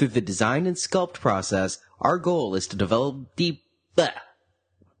 Through the design and sculpt process, our goal is to develop deep